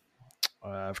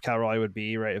Cal Raleigh would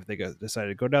be, right, if they decided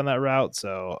to go down that route.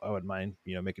 So I wouldn't mind,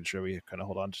 making sure we kind of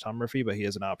hold on to Tom Murphy, but he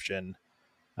is an option.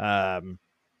 I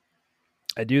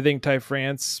do think Ty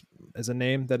France is a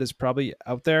name that is probably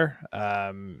out there.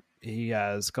 He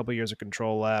has a couple years of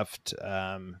control left.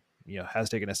 Has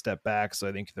taken a step back. So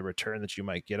I think the return that you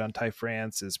might get on Ty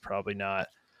France is probably not,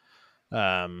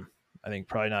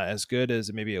 probably not as good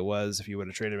as maybe it was if you would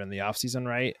have traded him in the offseason,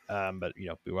 right? But, we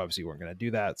obviously weren't going to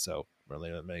do that. So really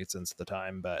it made sense at the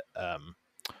time. But,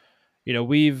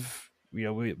 we've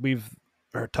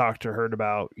talked or heard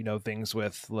about, things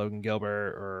with Logan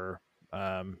Gilbert or,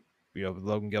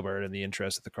 Logan Gilbert and the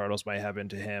interest that the Cardinals might have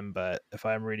into him. But if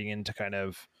I'm reading into kind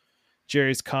of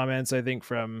Jerry's comments, I think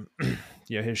from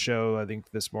his show, I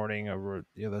think this morning or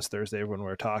this Thursday when we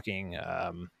were talking,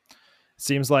 it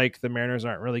seems like the Mariners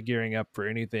aren't really gearing up for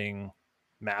anything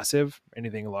massive,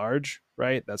 anything large,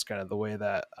 right? That's kind of the way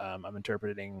that I'm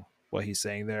interpreting what he's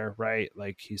saying there, right?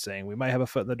 Like he's saying we might have a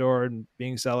foot in the door and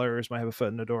being sellers, might have a foot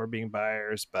in the door being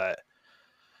buyers, but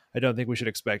I don't think we should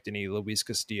expect any Luis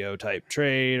Castillo type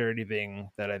trade or anything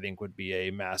that I think would be a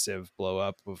massive blow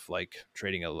up of like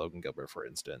trading a Logan Gilbert, for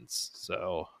instance.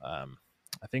 So I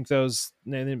think those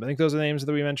are the names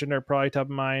that we mentioned are probably top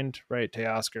of mind, right?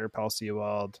 Teoscar, Paul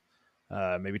Sewald,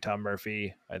 maybe Tom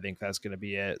Murphy. I think that's going to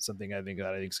be it. Something I think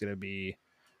it's going to be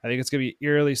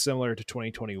eerily similar to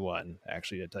 2021.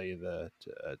 Actually, to tell you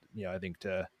I think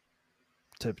to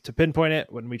to pinpoint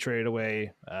it, when we traded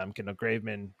away Kendall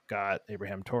Graveman, got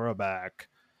Abraham Toro back,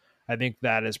 I think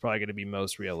that is probably going to be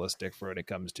most realistic for when it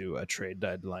comes to a trade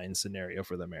deadline scenario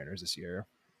for the Mariners this year.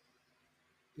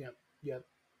 Yep.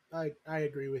 I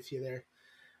agree with you there.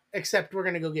 Except we're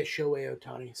going to go get Shohei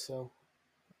Ohtani, so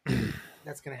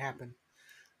that's going to happen.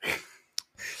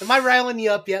 Am I riling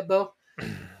you up yet, Bo?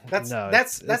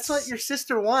 That's what your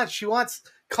sister wants. She wants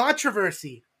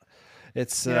controversy.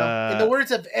 It's in the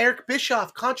words of Eric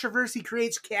Bischoff, controversy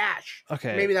creates cash.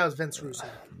 Okay. Maybe that was Vince Russo.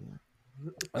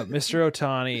 Mr.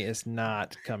 Ohtani is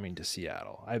not coming to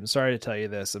Seattle. I'm sorry to tell you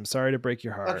this. I'm sorry to break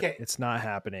your heart. Okay. It's not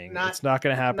happening. It's not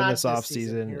going to happen this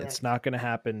offseason. Right. It's not going to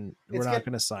happen. We're not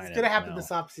going to sign it. It's going to happen this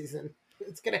offseason.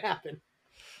 It's going to happen.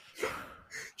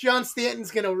 John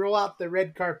Stanton's going to roll out the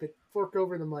red carpet, fork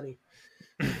over the money.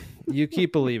 You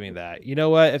keep believing that. You know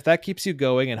what? If that keeps you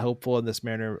going and hopeful in this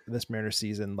Mariner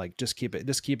season, like just keep it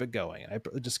going.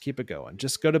 Just keep it going.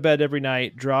 Just go to bed every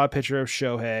night, draw a picture of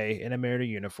Shohei in a Mariner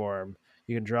uniform.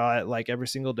 You can draw it like every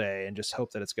single day and just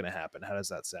hope that it's going to happen. How does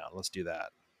that sound? Let's do that.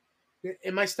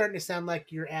 Am I starting to sound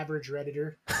like your average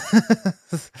Redditor?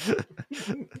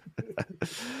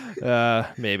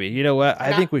 Maybe. You know what?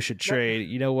 I think we should trade.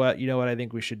 You know what I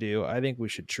think we should do? I think we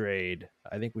should trade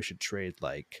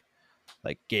like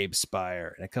Gabe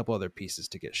Spire and a couple other pieces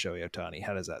to get Shohei Ohtani.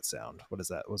 How does that sound? What is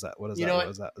that? Let's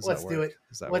do it.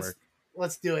 Does that work?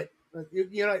 Let's do it.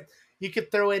 You know, you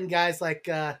could throw in guys like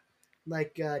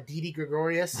Didi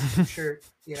Gregorius.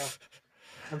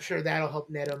 I'm sure that'll help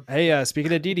net him. Hey,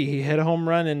 speaking of Didi, he hit a home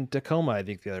run in Tacoma, I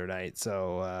think, the other night.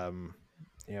 So,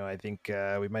 I think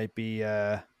we might be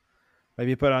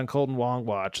put on Colton Wong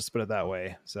watch. Let's put it that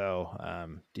way.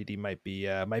 So, Didi might be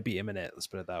imminent. Let's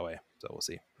put it that way. So we'll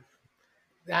see.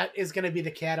 That is going to be the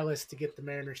catalyst to get the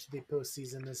Mariners to the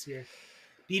postseason this year.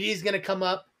 Didi's going to come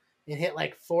up and hit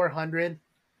like 400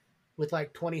 with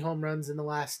like 20 home runs in the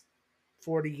last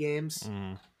 40 games.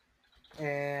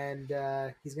 And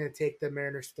he's going to take the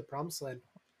Mariners to the promised land.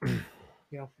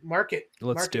 Mark it.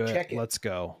 Let's do it. Check it. Let's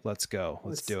go. Let's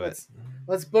do it.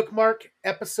 Let's bookmark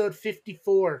episode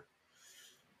 54.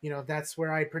 That's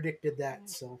where I predicted that.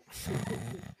 So,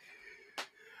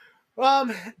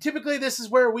 typically this is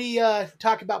where we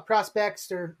talk about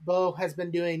prospects. Or Bo has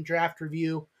been doing draft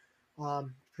review,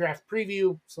 draft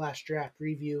preview / draft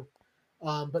review.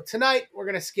 But tonight we're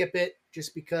going to skip it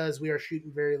just because we are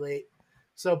shooting very late.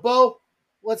 So, Bo,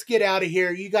 let's get out of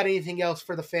here. You got anything else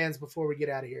for the fans before we get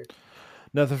out of here?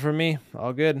 Nothing for me.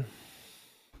 All good.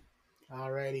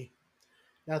 All righty.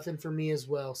 Nothing for me as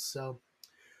well. So,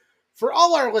 for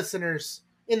all our listeners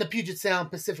in the Puget Sound,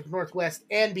 Pacific Northwest,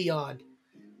 and beyond,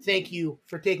 thank you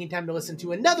for taking time to listen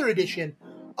to another edition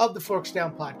of the Forks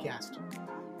Down Podcast.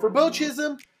 For Bo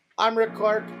Chisholm, I'm Rick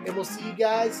Clark, and we'll see you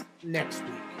guys next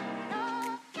week.